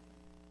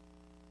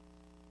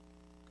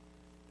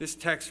 This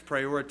text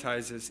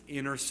prioritizes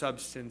inner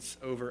substance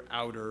over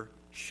outer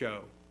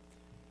show.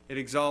 It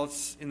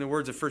exalts, in the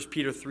words of 1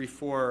 Peter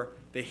 3:4,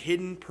 the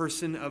hidden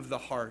person of the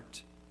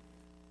heart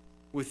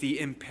with the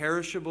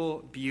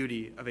imperishable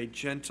beauty of a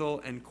gentle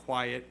and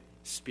quiet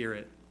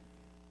spirit,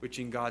 which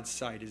in God's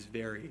sight is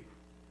very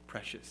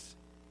precious.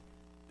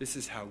 This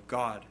is how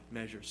God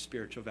measures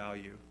spiritual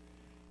value.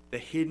 The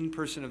hidden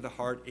person of the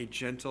heart, a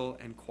gentle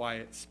and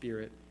quiet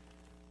spirit.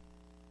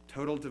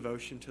 Total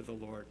devotion to the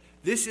Lord.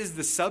 This is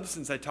the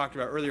substance I talked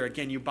about earlier.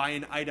 Again, you buy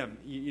an item,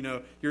 you're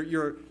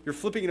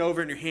flipping it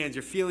over in your hands,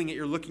 you're feeling it,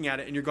 you're looking at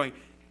it, and you're going,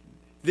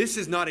 this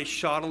is not a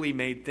shoddily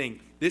made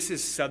thing. This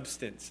is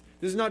substance.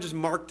 This is not just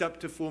marked up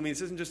to fool me.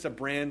 This isn't just a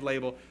brand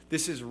label.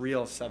 This is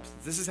real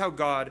substance. This is how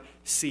God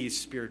sees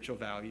spiritual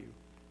value.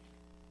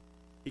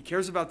 He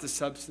cares about the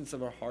substance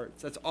of our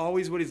hearts. That's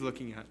always what he's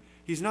looking at.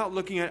 He's not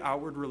looking at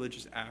outward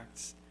religious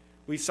acts.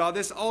 We saw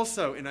this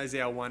also in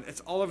Isaiah 1. It's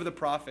all over the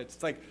prophets.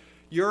 It's like,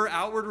 your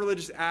outward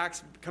religious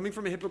acts coming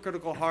from a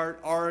hypocritical heart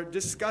are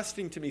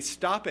disgusting to me.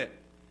 Stop it.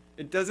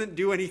 It doesn't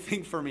do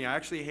anything for me. I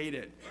actually hate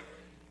it.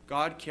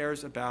 God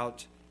cares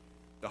about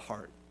the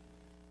heart.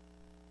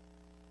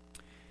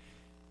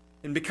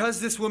 And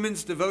because this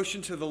woman's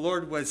devotion to the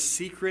Lord was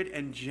secret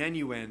and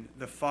genuine,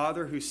 the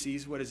Father who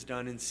sees what is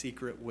done in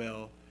secret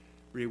will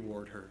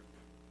reward her.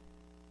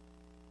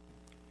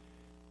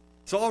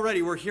 So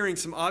already we're hearing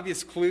some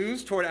obvious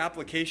clues toward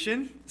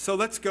application. So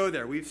let's go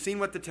there. We've seen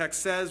what the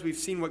text says. We've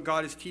seen what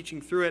God is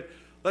teaching through it.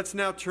 Let's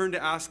now turn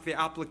to ask the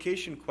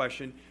application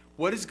question.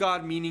 What is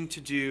God meaning to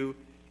do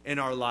in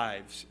our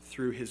lives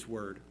through his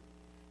word?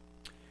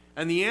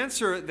 And the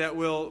answer that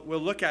we'll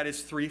look at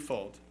is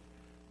threefold.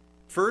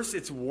 First,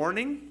 it's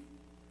warning.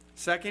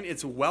 Second,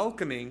 it's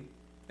welcoming.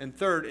 And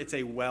third, it's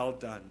a well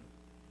done.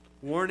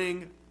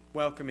 Warning,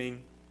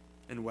 welcoming,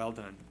 and well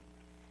done.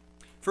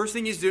 First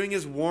thing he's doing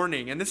is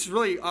warning, and this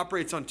really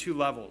operates on two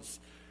levels.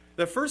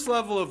 The first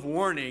level of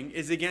warning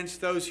is against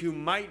those who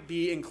might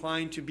be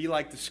inclined to be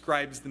like the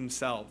scribes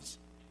themselves.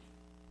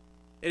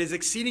 It is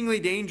exceedingly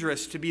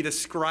dangerous to be the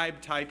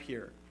scribe type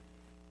here.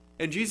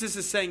 And Jesus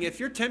is saying, if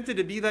you're tempted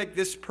to be like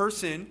this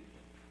person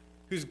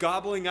who's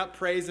gobbling up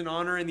praise and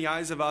honor in the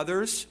eyes of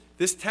others,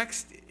 this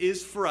text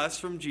is for us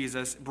from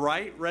Jesus,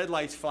 bright red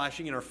lights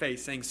flashing in our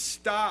face, saying,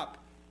 stop,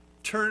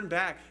 turn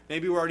back.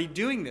 Maybe we're already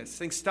doing this,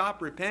 saying,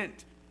 stop,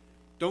 repent.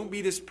 Don't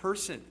be this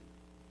person.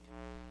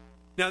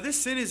 Now, this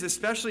sin is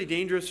especially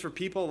dangerous for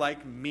people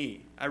like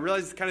me. I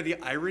realize kind of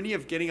the irony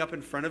of getting up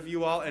in front of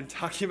you all and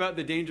talking about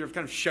the danger of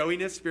kind of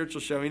showiness,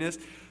 spiritual showiness.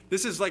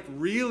 This is like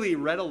really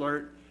red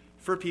alert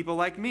for people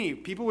like me,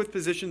 people with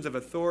positions of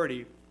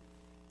authority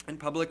and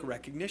public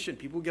recognition,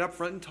 people who get up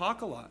front and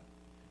talk a lot.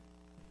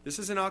 This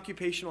is an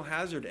occupational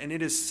hazard, and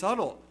it is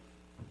subtle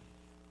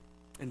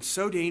and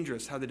so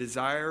dangerous how the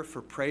desire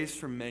for praise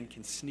from men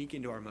can sneak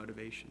into our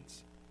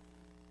motivations.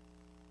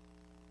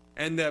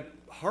 And the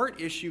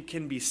heart issue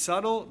can be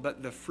subtle,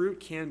 but the fruit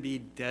can be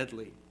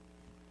deadly.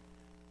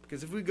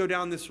 Because if we go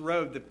down this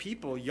road, the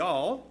people,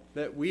 y'all,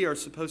 that we are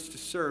supposed to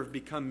serve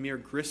become mere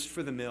grist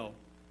for the mill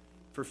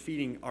for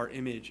feeding our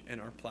image and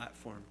our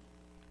platform.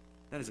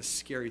 That is a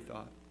scary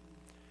thought.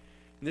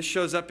 And this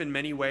shows up in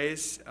many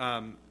ways.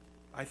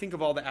 I think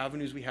of all the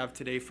avenues we have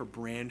today for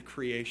brand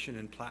creation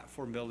and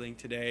platform building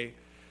today.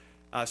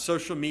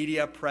 Social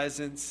media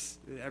presence.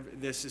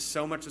 This is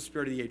so much the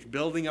spirit of the age.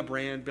 Building a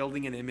brand,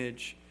 building an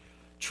image.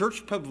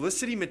 Church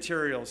publicity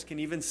materials can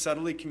even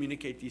subtly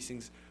communicate these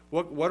things.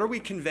 What are we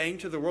conveying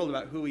to the world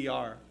about who we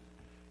are?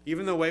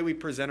 Even the way we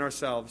present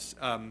ourselves.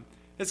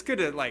 It's good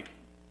to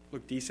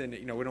look decent.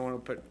 We don't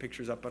want to put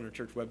pictures up on our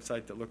church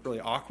website that look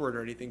really awkward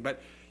or anything.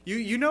 But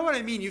you know what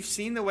I mean. You've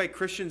seen the way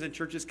Christians and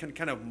churches can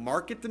kind of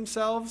market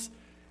themselves.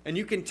 And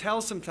you can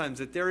tell sometimes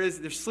that they're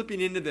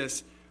slipping into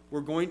this. We're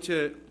going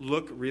to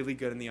look really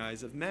good in the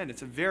eyes of men.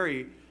 It's a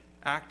very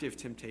active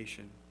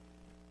temptation.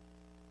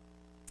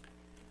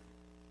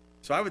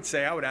 So I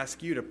would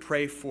ask you to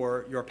pray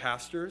for your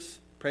pastors,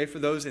 pray for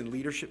those in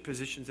leadership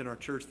positions in our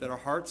church, that our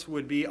hearts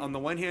would be, on the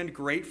one hand,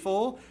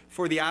 grateful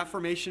for the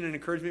affirmation and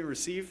encouragement we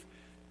receive.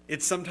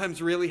 It's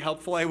sometimes really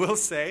helpful, I will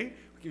say.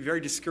 We can be very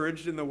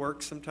discouraged in the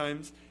work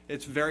sometimes.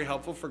 It's very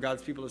helpful for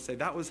God's people to say,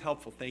 that was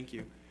helpful, thank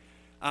you.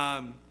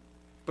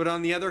 But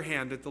on the other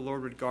hand, that the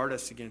Lord would guard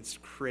us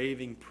against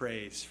craving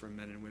praise from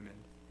men and women,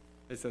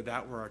 as though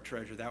that were our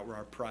treasure, that were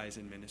our prize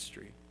in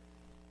ministry.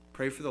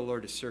 Pray for the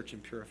Lord to search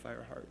and purify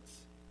our hearts.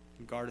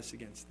 And guard us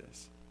against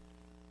this.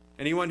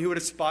 Anyone who would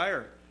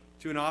aspire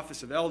to an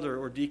office of elder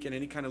or deacon,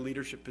 any kind of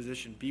leadership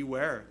position,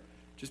 beware.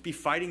 Just be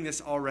fighting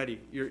this already.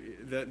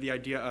 The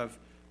idea of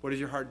what is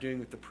your heart doing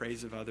with the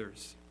praise of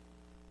others.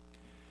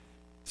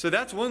 So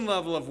that's one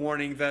level of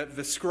warning,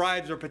 the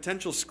scribes or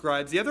potential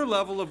scribes. The other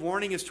level of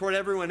warning is toward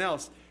everyone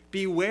else.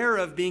 Beware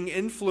of being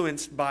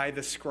influenced by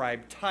the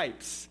scribe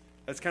types.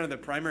 That's kind of the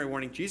primary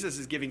warning Jesus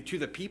is giving to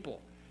the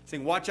people,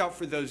 saying, watch out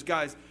for those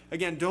guys.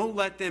 Again, don't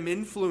let them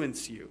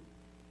influence you.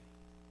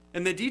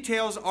 And the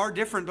details are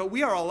different, but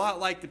we are a lot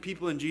like the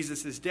people in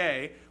Jesus'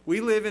 day. We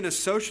live in a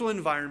social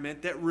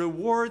environment that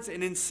rewards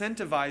and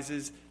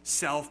incentivizes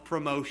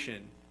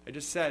self-promotion. I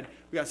just said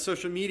we got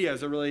social media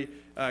as a really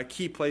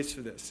key place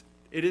for this.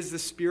 It is the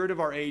spirit of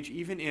our age,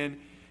 even in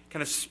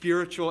kind of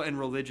spiritual and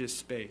religious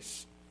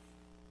space.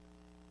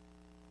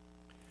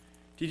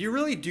 Did you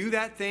really do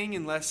that thing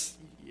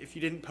if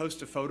you didn't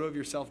post a photo of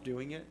yourself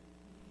doing it?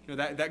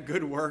 That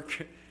good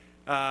work.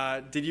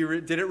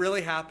 Did it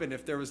really happen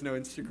if there was no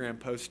Instagram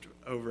post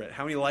over it?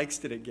 How many likes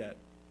did it get?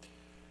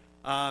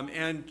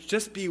 And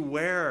just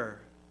beware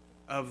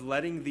of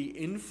letting the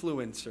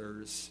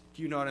influencers,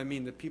 do you know what I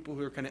mean? The people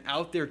who are kind of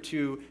out there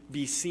to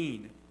be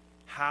seen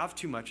have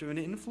too much of an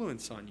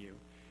influence on you.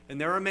 And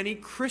there are many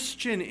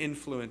Christian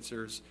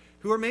influencers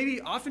who are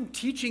maybe often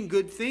teaching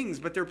good things,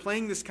 but they're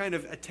playing this kind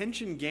of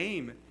attention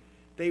game.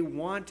 They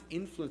want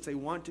influence. They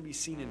want to be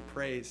seen and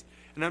praised.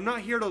 And I'm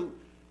not here to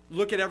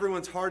look at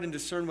everyone's heart and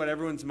discern what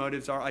everyone's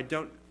motives are.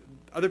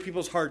 Other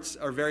people's hearts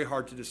are very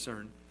hard to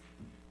discern.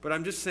 But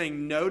I'm just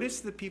saying, notice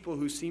the people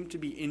who seem to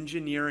be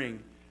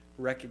engineering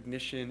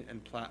recognition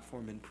and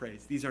platform and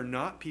praise. These are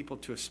not people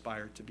to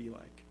aspire to be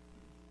like.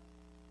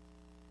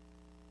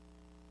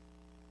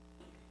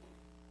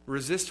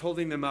 Resist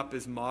holding them up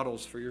as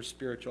models for your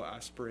spiritual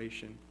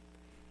aspiration.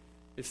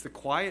 It's the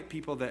quiet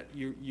people that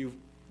you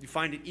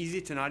find it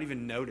easy to not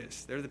even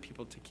notice. They're the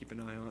people to keep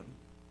an eye on.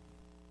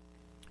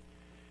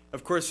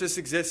 Of course, this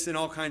exists in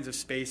all kinds of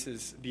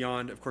spaces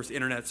beyond, of course,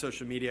 internet,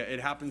 social media. It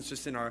happens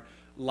just in our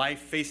life,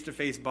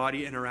 face-to-face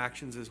body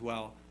interactions as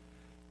well.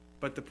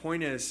 But the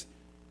point is,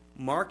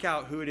 mark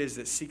out who it is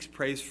that seeks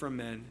praise from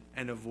men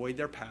and avoid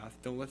their path.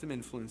 Don't let them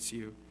influence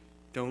you.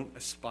 Don't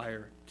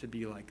aspire to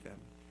be like them.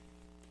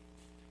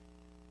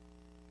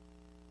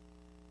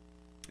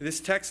 This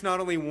text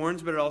not only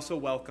warns, but it also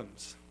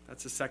welcomes.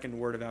 That's the second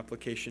word of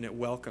application. It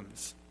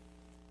welcomes.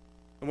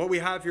 And what we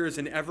have here is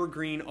an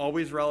evergreen,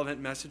 always relevant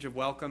message of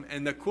welcome.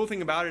 And the cool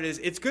thing about it is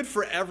it's good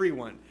for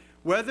everyone.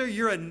 Whether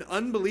you're an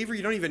unbeliever,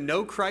 you don't even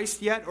know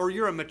Christ yet, or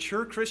you're a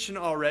mature Christian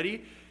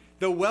already,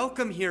 the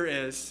welcome here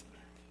is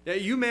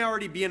that you may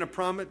already be in a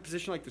prominent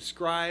position like the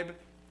scribe.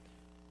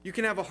 You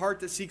can have a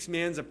heart that seeks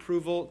man's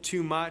approval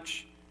too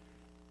much.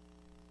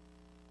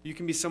 You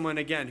can be someone,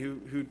 again,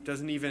 who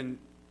doesn't even,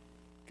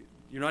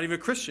 you're not even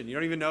a Christian. You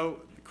don't even know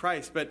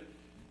Christ. But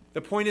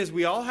the point is,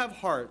 we all have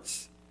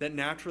hearts that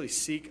naturally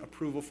seek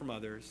approval from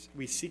others.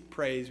 We seek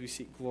praise. We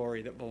seek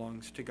glory that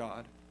belongs to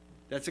God.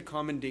 That's a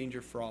common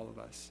danger for all of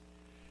us.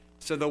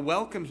 So the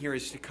welcome here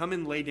is to come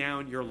and lay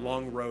down your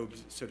long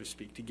robes, so to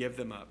speak, to give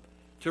them up,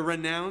 to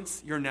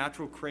renounce your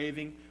natural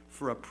craving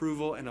for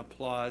approval and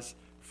applause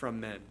from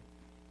men.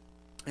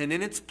 And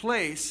in its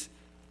place,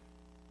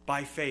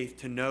 by faith,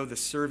 to know the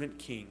servant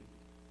king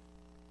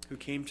who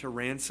came to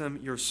ransom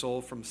your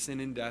soul from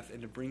sin and death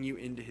and to bring you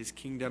into his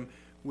kingdom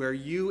where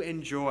you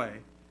enjoy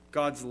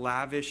God's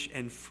lavish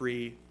and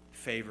free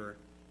favor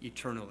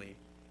eternally.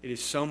 It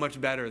is so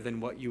much better than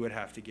what you would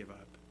have to give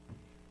up.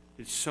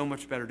 It's so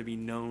much better to be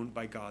known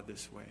by God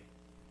this way.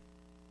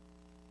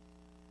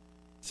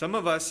 Some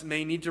of us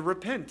may need to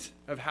repent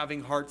of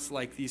having hearts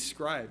like these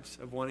scribes,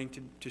 of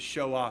wanting to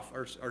show off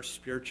our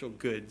spiritual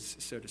goods,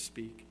 so to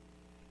speak.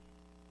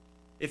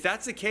 If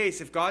that's the case,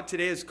 if God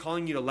today is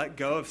calling you to let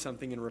go of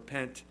something and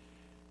repent,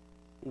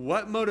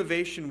 what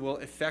motivation will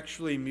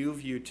effectually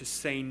move you to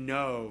say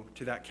no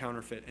to that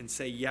counterfeit and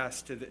say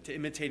yes to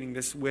imitating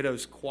this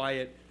widow's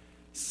quiet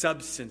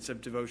substance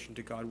of devotion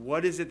to God?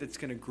 What is it that's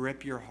going to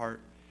grip your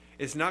heart?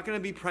 It's not going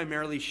to be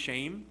primarily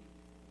shame.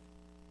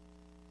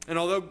 And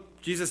although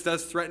Jesus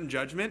does threaten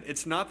judgment,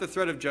 it's not the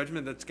threat of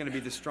judgment that's going to be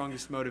the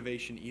strongest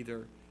motivation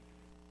either.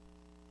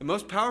 The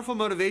most powerful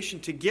motivation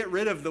to get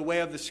rid of the way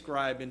of the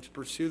scribe and to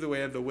pursue the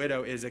way of the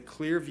widow is a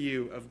clear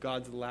view of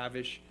God's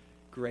lavish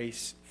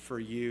grace for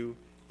you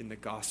in the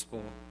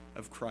gospel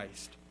of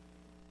Christ.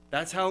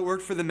 That's how it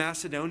worked for the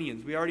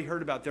Macedonians. We already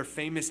heard about their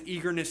famous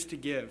eagerness to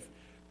give.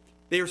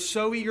 They are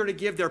so eager to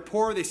give. They're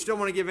poor. They still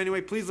want to give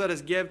anyway. Please let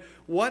us give.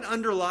 What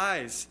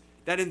underlies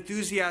that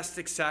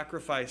enthusiastic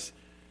sacrifice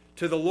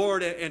to the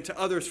Lord and to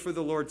others for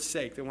the Lord's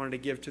sake? They wanted to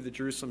give to the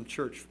Jerusalem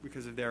church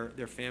because of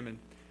their famine.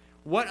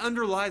 What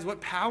underlies,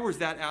 what powers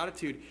that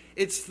attitude?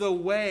 It's the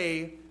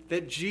way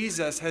that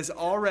Jesus has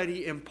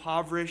already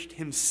impoverished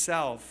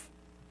himself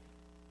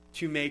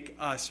to make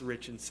us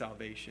rich in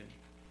salvation.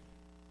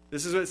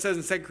 This is what it says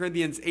in 2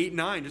 Corinthians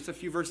 8:9, just a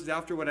few verses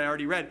after what I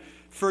already read.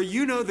 For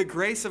you know the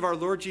grace of our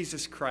Lord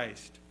Jesus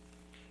Christ,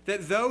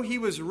 that though he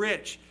was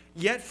rich,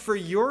 yet for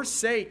your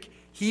sake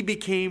he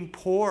became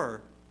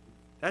poor.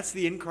 That's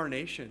the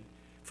incarnation.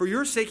 For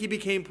your sake he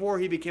became poor,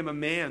 he became a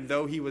man,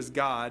 though he was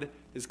God,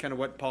 is kind of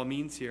what Paul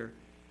means here,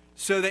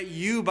 so that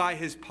you by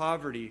his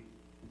poverty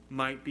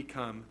might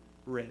become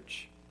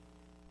rich.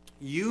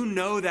 You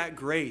know that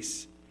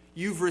grace.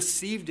 You've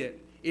received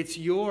it. It's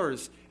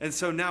yours. And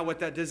so now what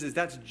that does is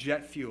that's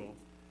jet fuel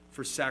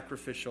for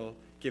sacrificial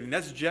giving.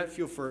 That's jet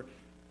fuel for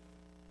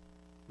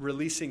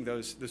releasing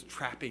those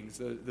trappings,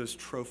 those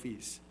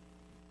trophies.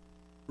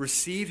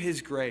 Receive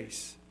his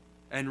grace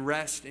and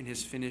rest in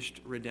his finished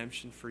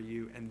redemption for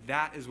you. And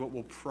that is what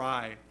will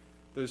pry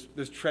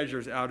those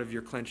treasures out of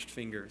your clenched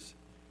fingers.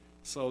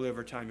 Slowly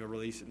over time you'll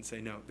release it and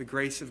say, no, the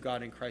grace of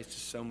God in Christ is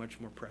so much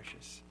more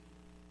precious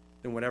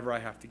than whatever I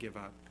have to give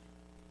up.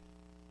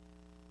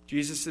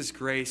 Jesus'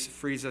 grace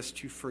frees us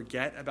to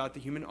forget about the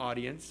human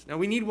audience. Now,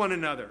 we need one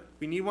another.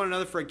 We need one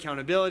another for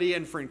accountability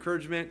and for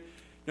encouragement.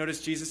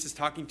 Notice Jesus is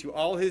talking to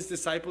all his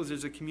disciples.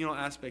 There's a communal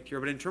aspect here.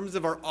 But in terms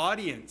of our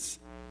audience,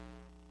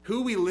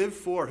 who we live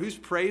for, whose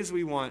praise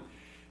we want,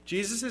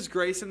 Jesus'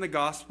 grace in the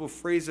gospel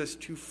frees us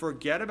to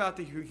forget about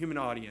the human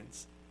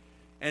audience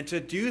and to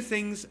do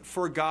things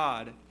for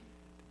God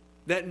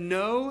that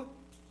no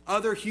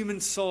other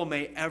human soul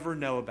may ever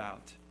know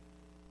about.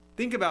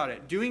 Think about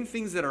it. Doing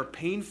things that are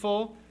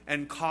painful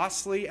and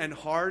costly and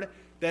hard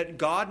that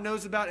God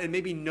knows about and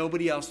maybe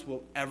nobody else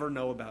will ever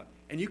know about.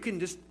 And you can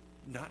just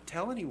not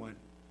tell anyone.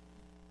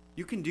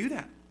 You can do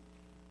that.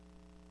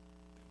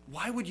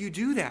 Why would you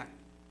do that?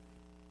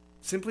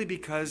 Simply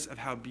because of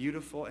how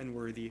beautiful and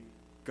worthy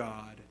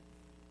God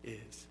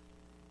is.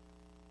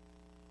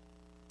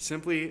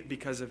 Simply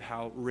because of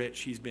how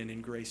rich he's been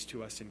in grace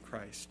to us in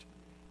Christ.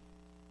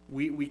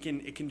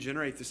 It can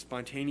generate the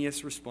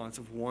spontaneous response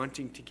of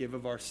wanting to give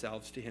of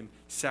ourselves to him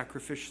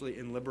sacrificially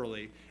and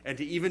liberally, and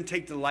to even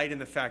take delight in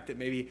the fact that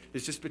maybe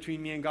it's just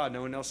between me and God.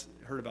 No one else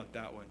heard about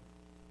that one.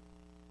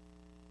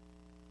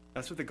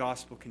 That's what the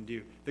gospel can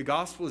do. The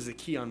gospel is the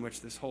key on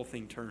which this whole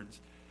thing turns.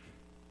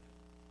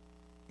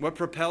 What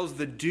propels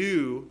the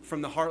do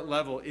from the heart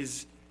level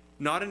is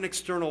not an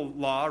external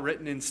law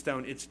written in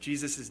stone. It's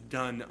Jesus is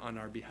done on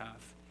our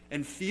behalf.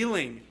 And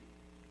feeling,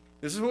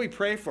 this is what we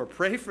pray for.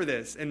 Pray for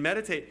this and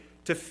meditate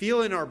to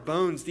feel in our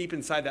bones deep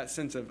inside that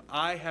sense of,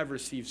 I have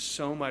received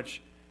so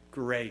much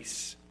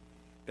grace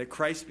that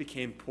Christ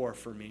became poor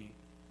for me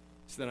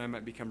so that I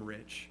might become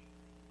rich.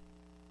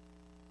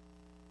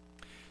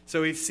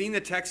 So we've seen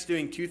the text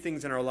doing two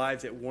things in our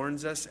lives. It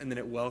warns us and then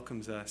it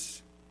welcomes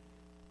us.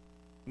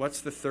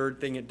 What's the third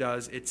thing it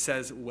does? It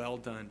says, well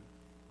done.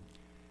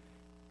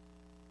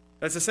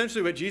 That's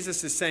essentially what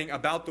Jesus is saying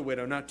about the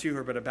widow, not to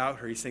her, but about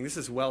her. He's saying, this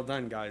is well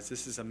done, guys.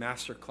 This is a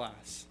master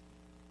class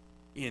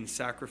in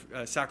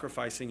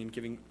sacrificing and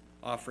giving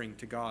offering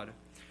to God.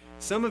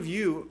 Some of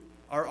you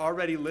are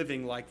already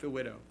living like the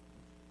widow.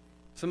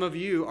 Some of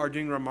you are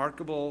doing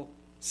remarkable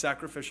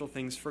sacrificial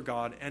things for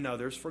God and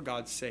others for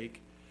God's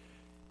sake.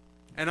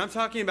 And I'm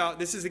talking about,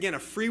 this is again a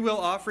free will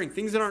offering,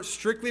 things that aren't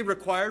strictly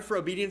required for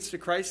obedience to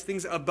Christ,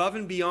 things above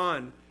and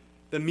beyond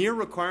the mere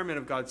requirement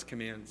of God's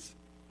commands.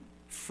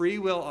 Free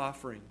will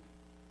offering.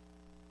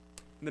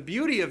 And the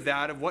beauty of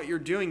that, of what you're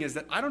doing, is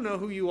that I don't know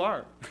who you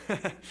are.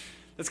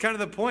 That's kind of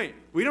the point.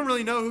 We don't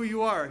really know who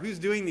you are, who's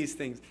doing these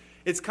things.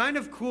 It's kind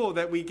of cool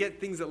that we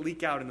get things that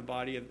leak out in the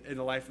body, in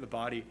the life of the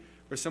body,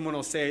 where someone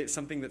will say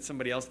something that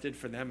somebody else did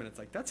for them, and it's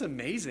like, that's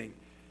amazing.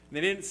 And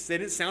they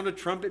didn't sound a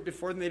trumpet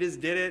before them, they just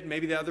did it.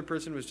 Maybe the other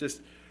person was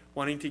just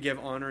wanting to give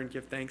honor and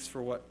give thanks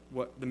for what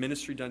the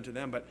ministry done to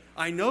them. But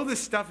I know this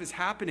stuff is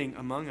happening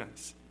among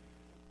us.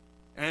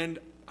 And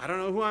I don't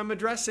know who I'm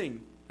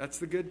addressing. That's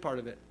the good part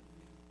of it.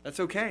 That's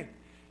okay.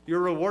 Your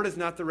reward is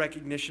not the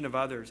recognition of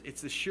others.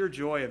 It's the sheer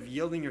joy of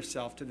yielding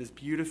yourself to this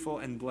beautiful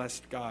and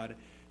blessed God.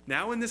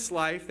 Now in this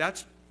life,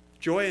 that's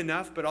joy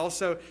enough, but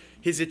also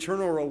his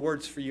eternal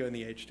rewards for you in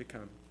the age to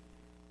come.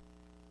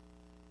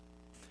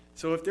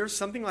 So if there's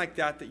something like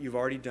that you've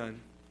already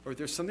done, or if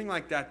there's something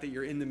like that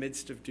you're in the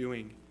midst of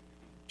doing,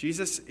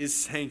 Jesus is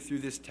saying through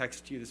this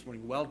text to you this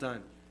morning, well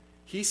done.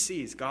 He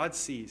sees, God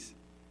sees.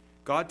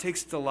 God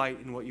takes delight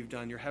in what you've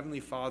done. Your heavenly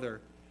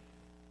Father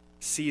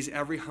sees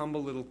every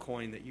humble little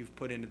coin that you've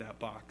put into that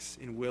box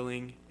in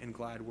willing and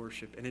glad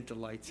worship, and it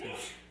delights him.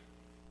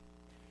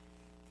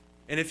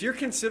 And if you're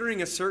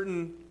considering a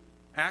certain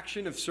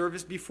action of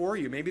service before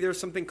you, maybe there's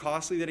something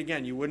costly that,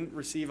 again, you wouldn't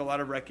receive a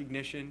lot of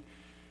recognition,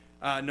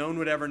 no one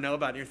would ever know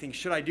about it. You're thinking,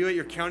 should I do it?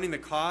 You're counting the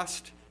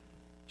cost.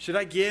 Should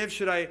I give?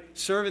 Should I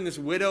serve in this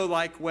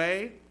widow-like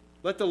way?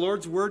 Let the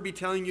Lord's word be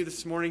telling you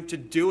this morning to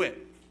do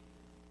it.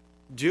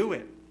 Do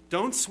it.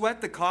 Don't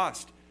sweat the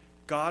cost.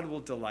 God will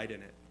delight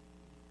in it.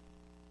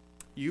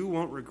 You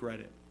won't regret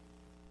it.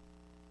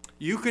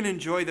 You can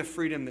enjoy the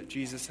freedom that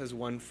Jesus has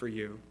won for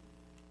you,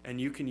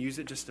 and you can use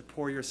it just to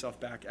pour yourself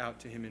back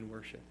out to him in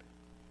worship.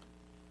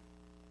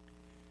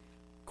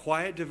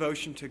 Quiet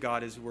devotion to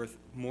God is worth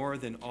more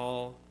than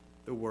all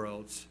the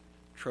world's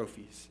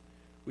trophies.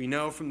 We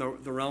know from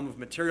the realm of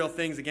material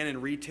things, again in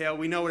retail,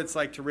 we know what it's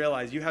like to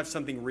realize you have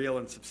something real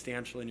and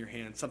substantial in your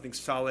hand, something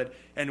solid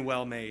and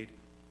well made.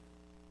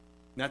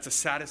 And that's a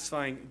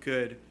satisfying,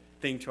 good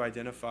thing to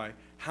identify.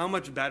 How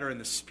much better in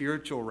the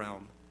spiritual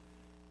realm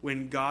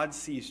when God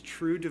sees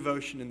true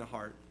devotion in the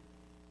heart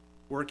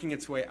working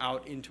its way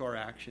out into our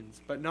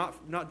actions, but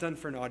not done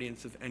for an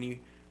audience of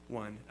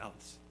anyone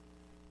else.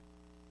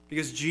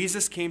 Because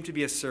Jesus came to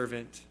be a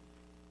servant,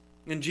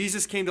 and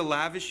Jesus came to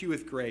lavish you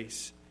with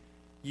grace.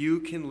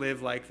 You can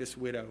live like this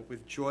widow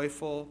with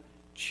joyful,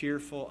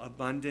 cheerful,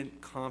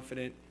 abundant,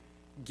 confident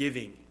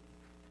giving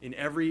in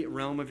every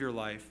realm of your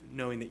life,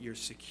 knowing that you're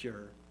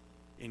secure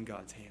in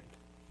God's hand.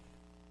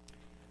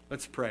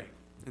 Let's pray,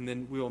 and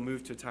then we will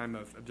move to a time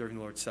of observing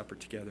the Lord's Supper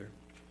together.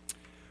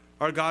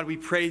 Our God, we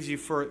praise you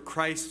for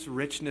Christ's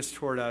richness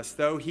toward us.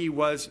 Though he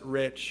was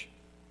rich,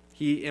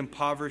 he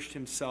impoverished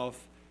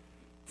himself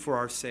for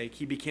our sake.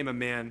 He became a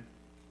man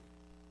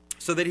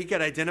so that he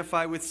could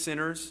identify with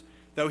sinners,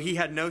 though he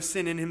had no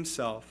sin in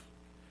himself,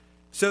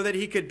 so that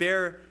he could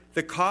bear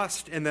the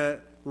cost and the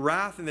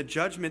wrath and the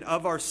judgment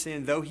of our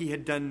sin, though he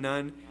had done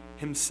none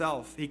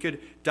himself. He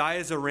could die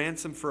as a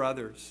ransom for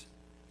others.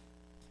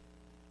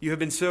 You have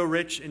been so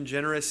rich and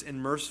generous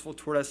and merciful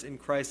toward us in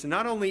Christ, and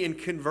not only in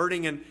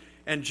converting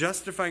and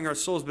justifying our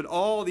souls, but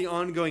all the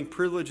ongoing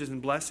privileges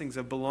and blessings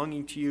of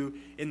belonging to you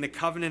in the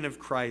covenant of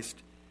Christ.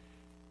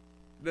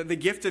 The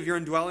gift of your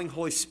indwelling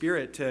Holy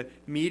Spirit to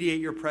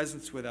mediate your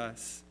presence with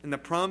us, and the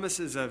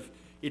promises of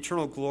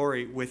eternal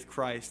glory with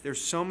Christ.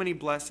 There's so many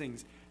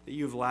blessings that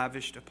you have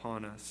lavished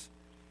upon us.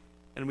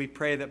 And we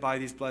pray that by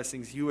these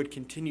blessings you would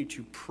continue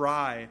to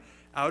pry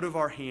out of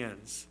our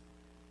hands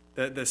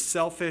the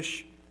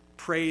selfish,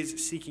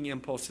 praise-seeking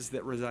impulses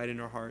that reside in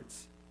our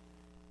hearts,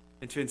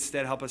 and to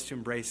instead help us to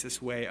embrace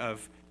this way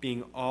of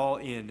being all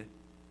in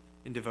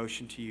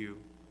devotion to you.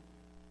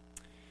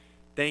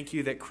 Thank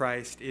you that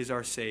Christ is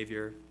our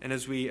Savior. And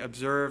as we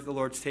observe the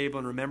Lord's table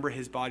and remember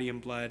his body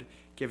and blood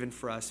given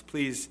for us,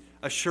 please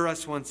assure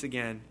us once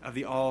again of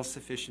the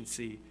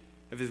all-sufficiency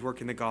of his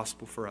work in the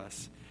gospel for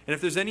us. And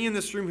if there's any in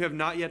this room who have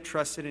not yet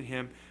trusted in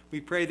him,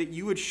 we pray that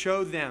you would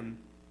show them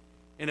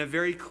in a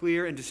very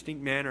clear and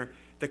distinct manner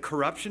the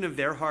corruption of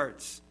their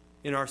hearts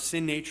in our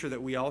sin nature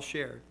that we all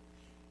share.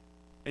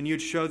 And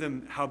you'd show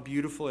them how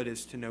beautiful it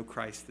is to know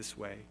Christ this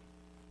way,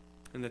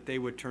 and that they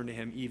would turn to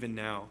him even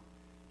now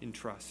in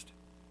trust.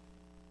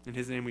 In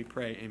his name we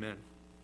pray, amen.